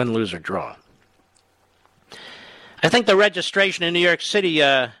election, win, lose, or draw. I think the registration in New York City,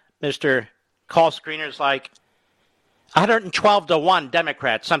 Mr. Call Screener, is like 112 to 1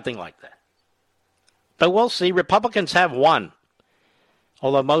 Democrats, something like that. But we'll see. Republicans have won,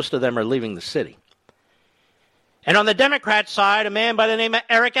 although most of them are leaving the city. And on the Democrat side, a man by the name of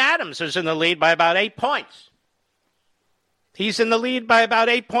Eric Adams is in the lead by about 8 points. He's in the lead by about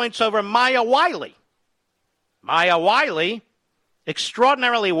 8 points over Maya Wiley. Maya Wiley,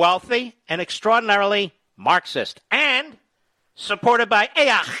 extraordinarily wealthy and extraordinarily Marxist, and supported by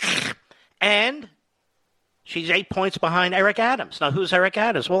AAH. And she's 8 points behind Eric Adams. Now, who's Eric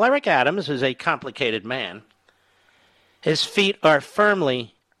Adams? Well, Eric Adams is a complicated man. His feet are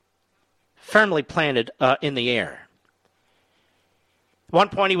firmly planted in the air. At one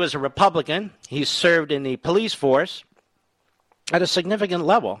point, he was a Republican. He served in the police force at a significant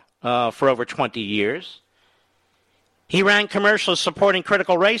level for over 20 years. He ran commercials supporting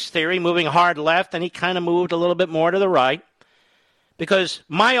critical race theory, moving hard left, and he kind of moved a little bit more to the right because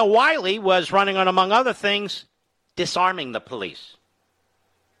Maya Wiley was running on, among other things, disarming the police.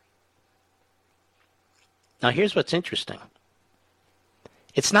 Now, here's what's interesting.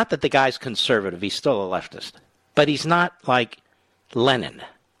 It's not that the guy's conservative. He's still a leftist. But he's not like Lenin.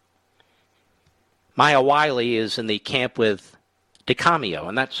 Maya Wiley is in the camp with DeCamio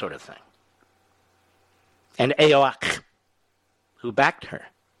and that sort of thing. And AOC, who backed her.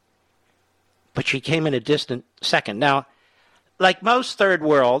 But she came in a distant second. Now, like most third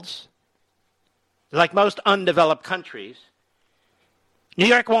worlds, like most undeveloped countries, New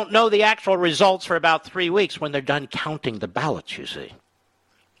York won't know the actual results for about 3 weeks when they're done counting the ballots, you see.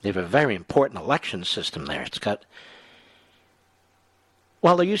 They have a very important election system there. It's got...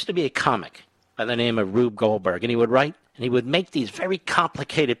 Well, there used to be a comic by the name of Rube Goldberg, and he would write, and he would make these very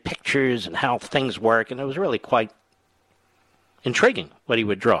complicated pictures and how things work, and it was really quite intriguing what he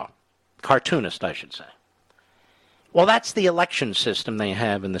would draw. Cartoonist, I should say. Well, that's the election system they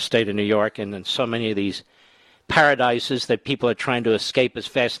have in the state of New York and in so many of these paradises that people are trying to escape as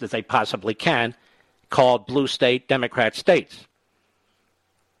fast as they possibly can, called blue state Democrat states.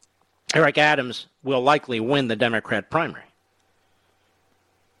 Eric Adams will likely win the Democrat primary.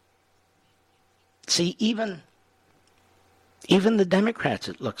 See, even the Democrats,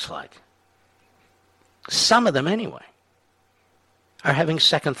 it looks like, some of them anyway, are having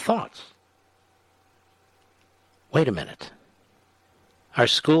second thoughts. Wait a minute. Our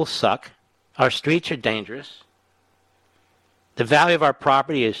schools suck. Our streets are dangerous. The value of our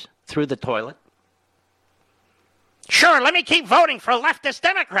property is through the toilet. Sure, let me keep voting for leftist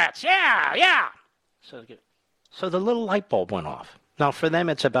Democrats. Yeah. So the little light bulb went off. Now, for them,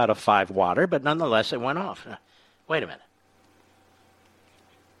 it's about a 5-watt, but nonetheless, it went off. Wait a minute.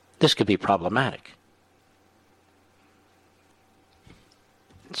 This could be problematic.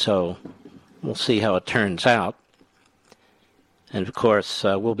 So we'll see how it turns out. And, of course,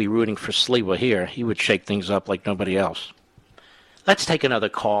 we'll be rooting for Sliwa here. He would shake things up like nobody else. Let's take another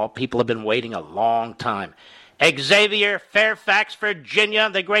call. People have been waiting a long time. Xavier, Fairfax, Virginia,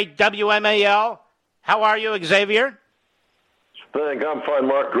 the great WMAL. How are you, Xavier? Thank you. I'm fine,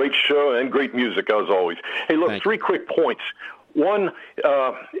 Mark. Great show and great music, as always. Hey, look, 3 quick points. One,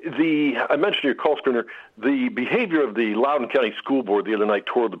 I mentioned your call screener, the behavior of the Loudoun County School Board the other night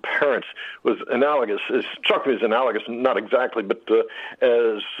toward the parents was analogous. It struck me as analogous, not exactly, but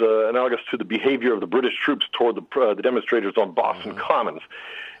as analogous to the behavior of the British troops toward the demonstrators on Boston Commons,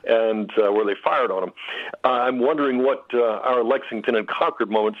 and where they fired on them. I'm wondering what our Lexington and Concord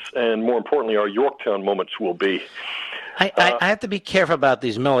moments, and more importantly, our Yorktown moments will be. I have to be careful about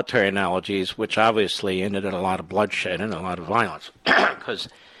these military analogies, which obviously ended in a lot of bloodshed and a lot of violence, because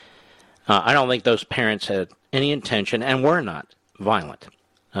I don't think those parents had any intention and were not violent.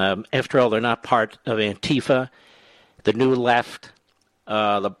 After all, they're not part of Antifa, the New Left,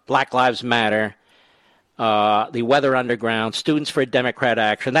 the Black Lives Matter, the Weather Underground, Students for Democrat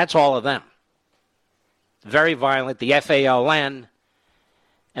Action. That's all of them. Very violent, the FALN,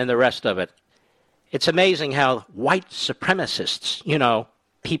 and the rest of it. It's amazing how white supremacists,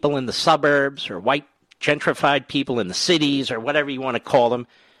 people in the suburbs or white gentrified people in the cities or whatever you want to call them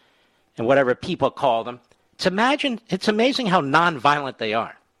and whatever people call them, it's amazing how nonviolent they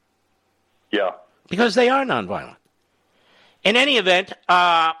are. Yeah. Because they are nonviolent. In any event,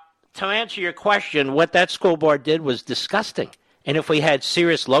 to answer your question, what that school board did was disgusting. And if we had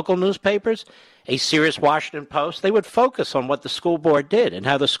serious local newspapers, a serious Washington Post, they would focus on what the school board did and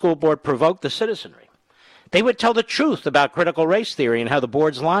how the school board provoked the citizenry. They would tell the truth about critical race theory and how the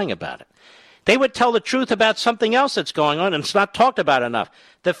board's lying about it. They would tell the truth about something else that's going on and it's not talked about enough.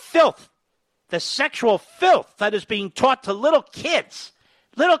 The filth, the sexual filth that is being taught to little kids.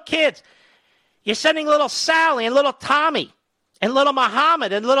 Little kids. You're sending little Sally and little Tommy and little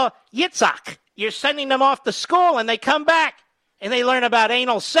Muhammad and little Yitzhak. You're sending them off to school and they come back. And they learn about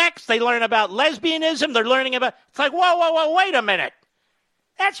anal sex. They learn about lesbianism. They're learning about... It's like, whoa, wait a minute.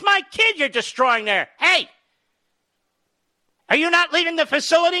 That's my kid you're destroying there. Hey, are you not leaving the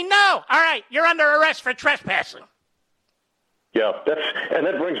facility? No. All right, you're under arrest for trespassing. Yeah, and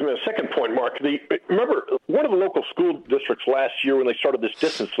that brings me to a second point, Mark. Remember, one of the local school districts last year when they started this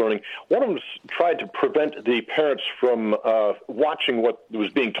distance learning, one of them tried to prevent the parents from watching what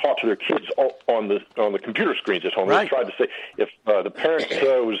was being taught to their kids on the computer screens at home. Right. They tried to say if the parent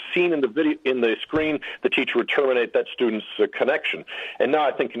was seen in the video in the screen, the teacher would terminate that student's connection. And now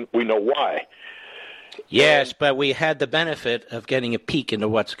I think we know why. Yes, but we had the benefit of getting a peek into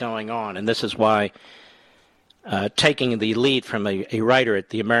what's going on, and this is why. Taking the lead from a writer at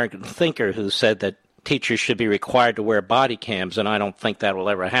the American Thinker who said that teachers should be required to wear body cams, and I don't think that will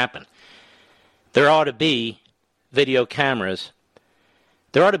ever happen. There ought to be video cameras.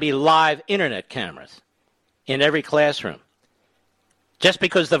 There ought to be live internet cameras in every classroom. Just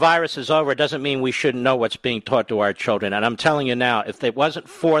because the virus is over doesn't mean we shouldn't know what's being taught to our children. And I'm telling you now, if it wasn't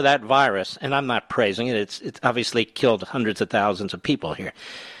for that virus, and I'm not praising it, it's obviously killed hundreds of thousands of people here.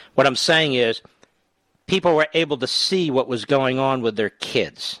 What I'm saying is, people were able to see what was going on with their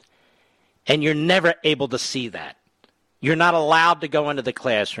kids. And you're never able to see that. You're not allowed to go into the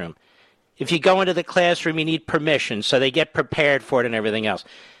classroom. If you go into the classroom, you need permission, so they get prepared for it and everything else.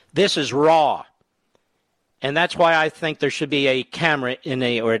 This is raw. And that's why I think there should be a camera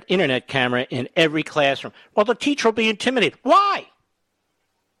or an internet camera in every classroom. Well, the teacher will be intimidated. Why?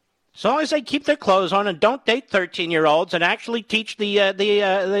 As long as they keep their clothes on and don't date 13-year-olds and actually teach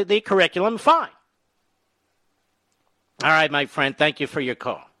the curriculum, fine. All right, my friend, thank you for your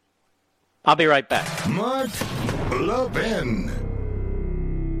call. I'll be right back. Mark Levin.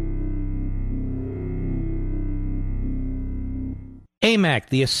 AMAC,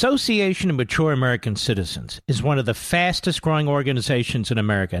 the Association of Mature American Citizens, is one of the fastest-growing organizations in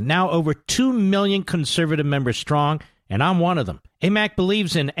America, now over 2 million conservative members strong, and I'm one of them. AMAC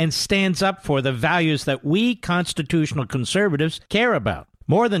believes in and stands up for the values that we constitutional conservatives care about.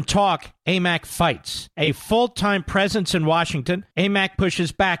 More than talk, AMAC fights. A full-time presence in Washington, AMAC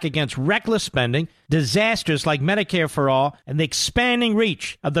pushes back against reckless spending, disasters like Medicare for All, and the expanding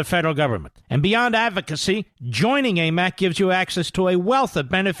reach of the federal government. And beyond advocacy, joining AMAC gives you access to a wealth of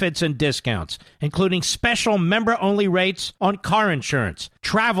benefits and discounts, including special member-only rates on car insurance,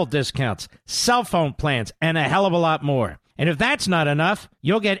 travel discounts, cell phone plans, and a hell of a lot more. And if that's not enough,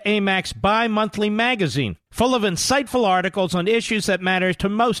 you'll get AMAC's bi-monthly magazine, full of insightful articles on issues that matter to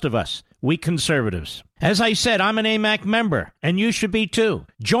most of us, we conservatives. As I said, I'm an AMAC member, and you should be too.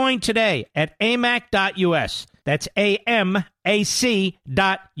 Join today at amac.us. That's AMAC.us.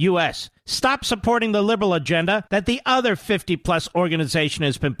 Stop supporting the liberal agenda that the other 50-plus organization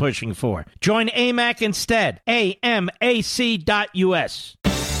has been pushing for. Join AMAC instead. AMAC.us.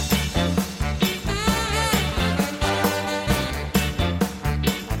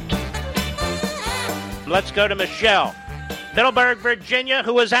 Let's go to Michelle, Middleburg, Virginia,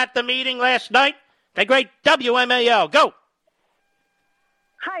 who was at the meeting last night. The great WMAL. Go.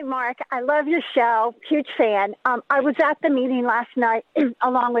 Hi, Mark. I love your show. Huge fan. I was at the meeting last night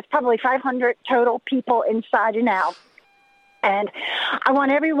along with probably 500 total people inside and out. And I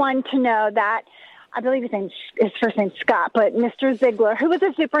want everyone to know that I believe his first name's Scott, but Mr. Ziegler, who was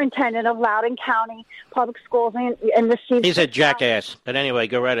the superintendent of Loudoun County Public Schools and received... He's a jackass. But anyway,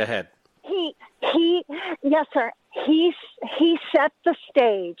 go right ahead. Yes, sir. He set the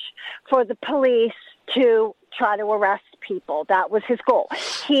stage for the police to try to arrest people. That was his goal.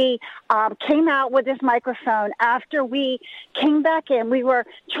 He came out with his microphone after we came back in. We were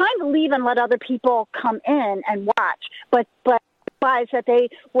trying to leave and let other people come in and watch, but that they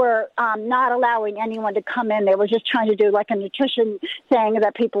were not allowing anyone to come in. They were just trying to do like a nutrition thing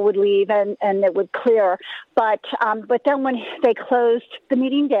that people would leave and it would clear. But then when they closed the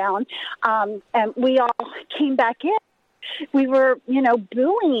meeting down and we all came back in, we were,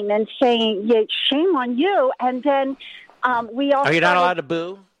 booing and saying, yeah, shame on you. And then we all... Are you not allowed to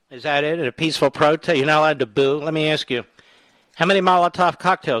boo? Is that it? At a peaceful protest? You're not allowed to boo? Let me ask you, how many Molotov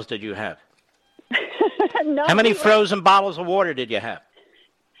cocktails did you have? No, how many frozen bottles of water did you have?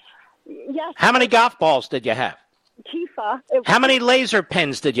 Yes. How many golf balls did you have? Tifa. How many laser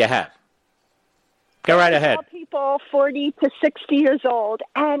pens did you have? Go right ahead. People 40 to 60 years old,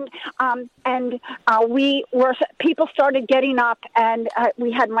 and people started getting up, and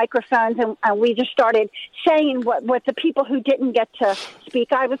we had microphones, and we just started saying what the people who didn't get to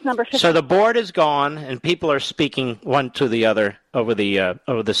speak. I was number 15. So the board is gone, and people are speaking one to the other over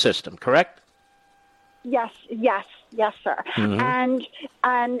the system, correct? Yes, sir. Mm-hmm.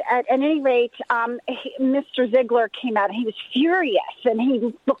 And at any rate, Mr. Ziegler came out and he was furious and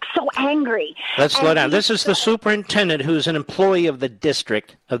he looked so angry. Let's slow down. This is the superintendent who's an employee of the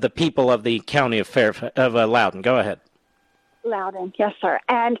district of the people of the county of Loudoun. Go ahead. Loudoun, yes, sir.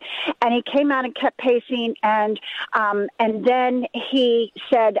 And he came out and kept pacing, and then he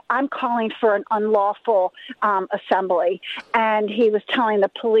said, "I'm calling for an unlawful assembly." And he was telling the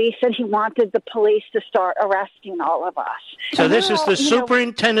police, and he wanted the police to start arresting all of us. So this is the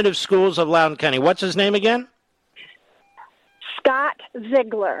superintendent of schools of Loudoun County. What's his name again? Scott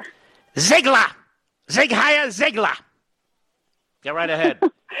Ziegler. Ziegler. Ziegler. Get right ahead.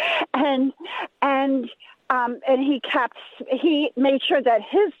 And he made sure that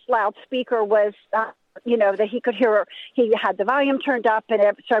his loudspeaker was, that he could hear. He had the volume turned up, and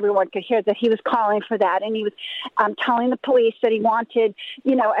so everyone could hear that he was calling for that. And he was telling the police that he wanted,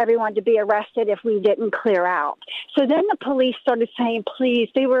 everyone to be arrested if we didn't clear out. So then the police started saying, please.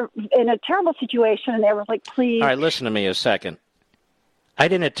 They were in a terrible situation, and they were like, please. All right, listen to me a second. I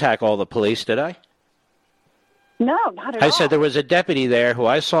didn't attack all the police, did I? No, not at all. I said there was a deputy there who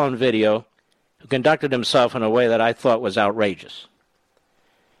I saw on video who conducted himself in a way that I thought was outrageous.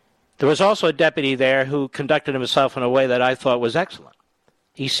 There was also a deputy there who conducted himself in a way that I thought was excellent.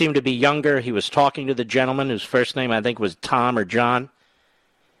 He seemed to be younger. He was talking to the gentleman whose first name I think was Tom or John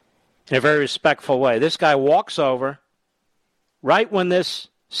in a very respectful way. This guy walks over right when this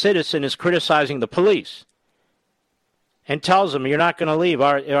citizen is criticizing the police. and tells him, you're not going to leave.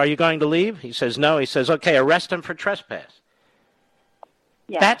 Are you going to leave? He says, no. He says, okay, arrest him for trespass.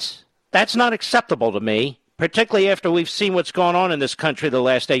 Yeah. That's not acceptable to me, particularly after we've seen what's going on in this country the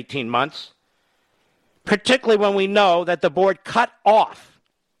last 18 months, particularly when we know that the board cut off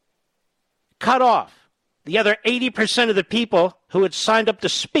the other 80% of the people who had signed up to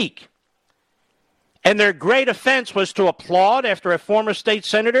speak. And their great offense was to applaud after a former state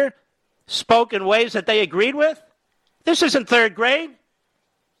senator spoke in ways that they agreed with. This isn't third grade.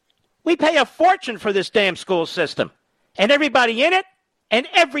 We pay a fortune for this damn school system and everybody in it and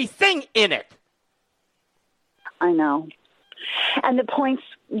everything in it. I know. And the points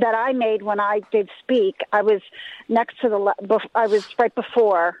that I made when I did speak, I was next to I was right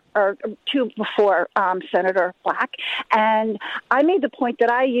before, or two before Senator Black, and I made the point that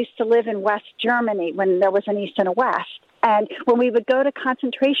I used to live in West Germany when there was an East and a West. And when we would go to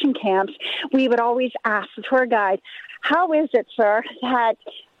concentration camps, we would always ask the tour guide, how is it, sir, that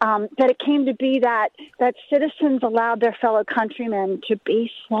it came to be that citizens allowed their fellow countrymen to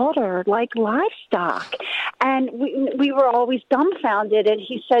be slaughtered like livestock? And we were always dumbfounded. And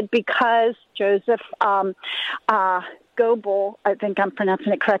he said, because Joseph Goebbels, I think I'm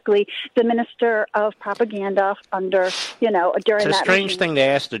pronouncing it correctly, the minister of propaganda under, during that. It's a strange thing to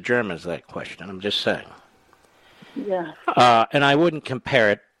ask the Germans that question. I'm just saying. Yeah. And I wouldn't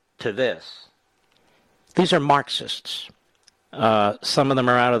compare it to this. These are Marxists. Some of them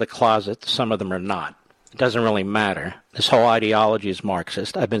are out of the closet. Some of them are not. It doesn't really matter. This whole ideology is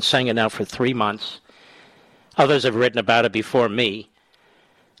Marxist. I've been saying it now for 3 months. Others have written about it before me.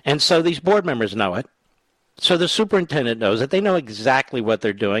 And so these board members know it. So the superintendent knows it. They know exactly what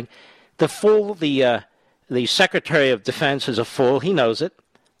they're doing. The fool, the Secretary of Defense is a fool. He knows it.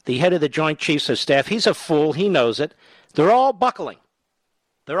 The head of the Joint Chiefs of Staff, he's a fool. He knows it. They're all buckling.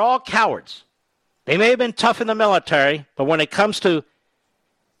 They're all cowards. They may have been tough in the military, but when it comes to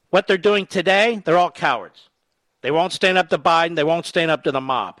what they're doing today, they're all cowards. They won't stand up to Biden. They won't stand up to the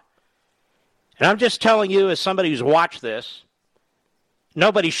mob. And I'm just telling you, as somebody who's watched this,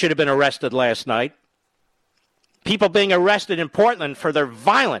 nobody should have been arrested last night. People being arrested in Portland for their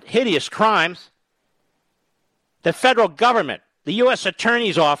violent, hideous crimes. The federal government, the U.S.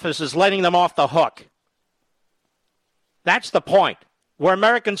 Attorney's Office, is letting them off the hook. That's the point. We're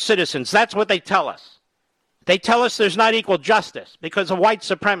American citizens. That's what they tell us. They tell us there's not equal justice because of white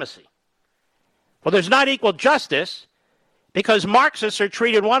supremacy. Well, there's not equal justice because Marxists are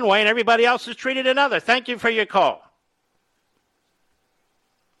treated one way and everybody else is treated another. Thank you for your call.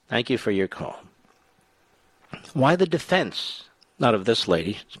 Thank you for your call. Why the defense? Not of this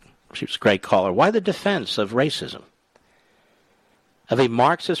lady. She was a great caller. Why the defense of racism? Of a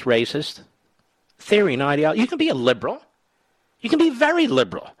Marxist racist theory and ideology? You can be a liberal. You can be very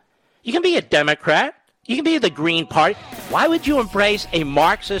liberal. You can be a Democrat. You can be the Green Party. Why would you embrace a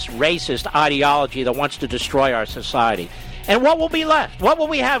Marxist racist ideology that wants to destroy our society? And what will be left? What will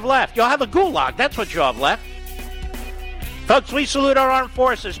we have left? You'll have a gulag. That's what you'll have left. Folks, we salute our armed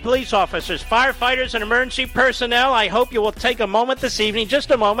forces, police officers, firefighters, and emergency personnel. I hope you will take a moment this evening, just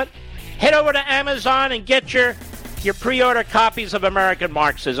a moment, head over to Amazon and get your pre-order copies of American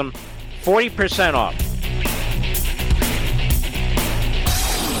Marxism, 40% off.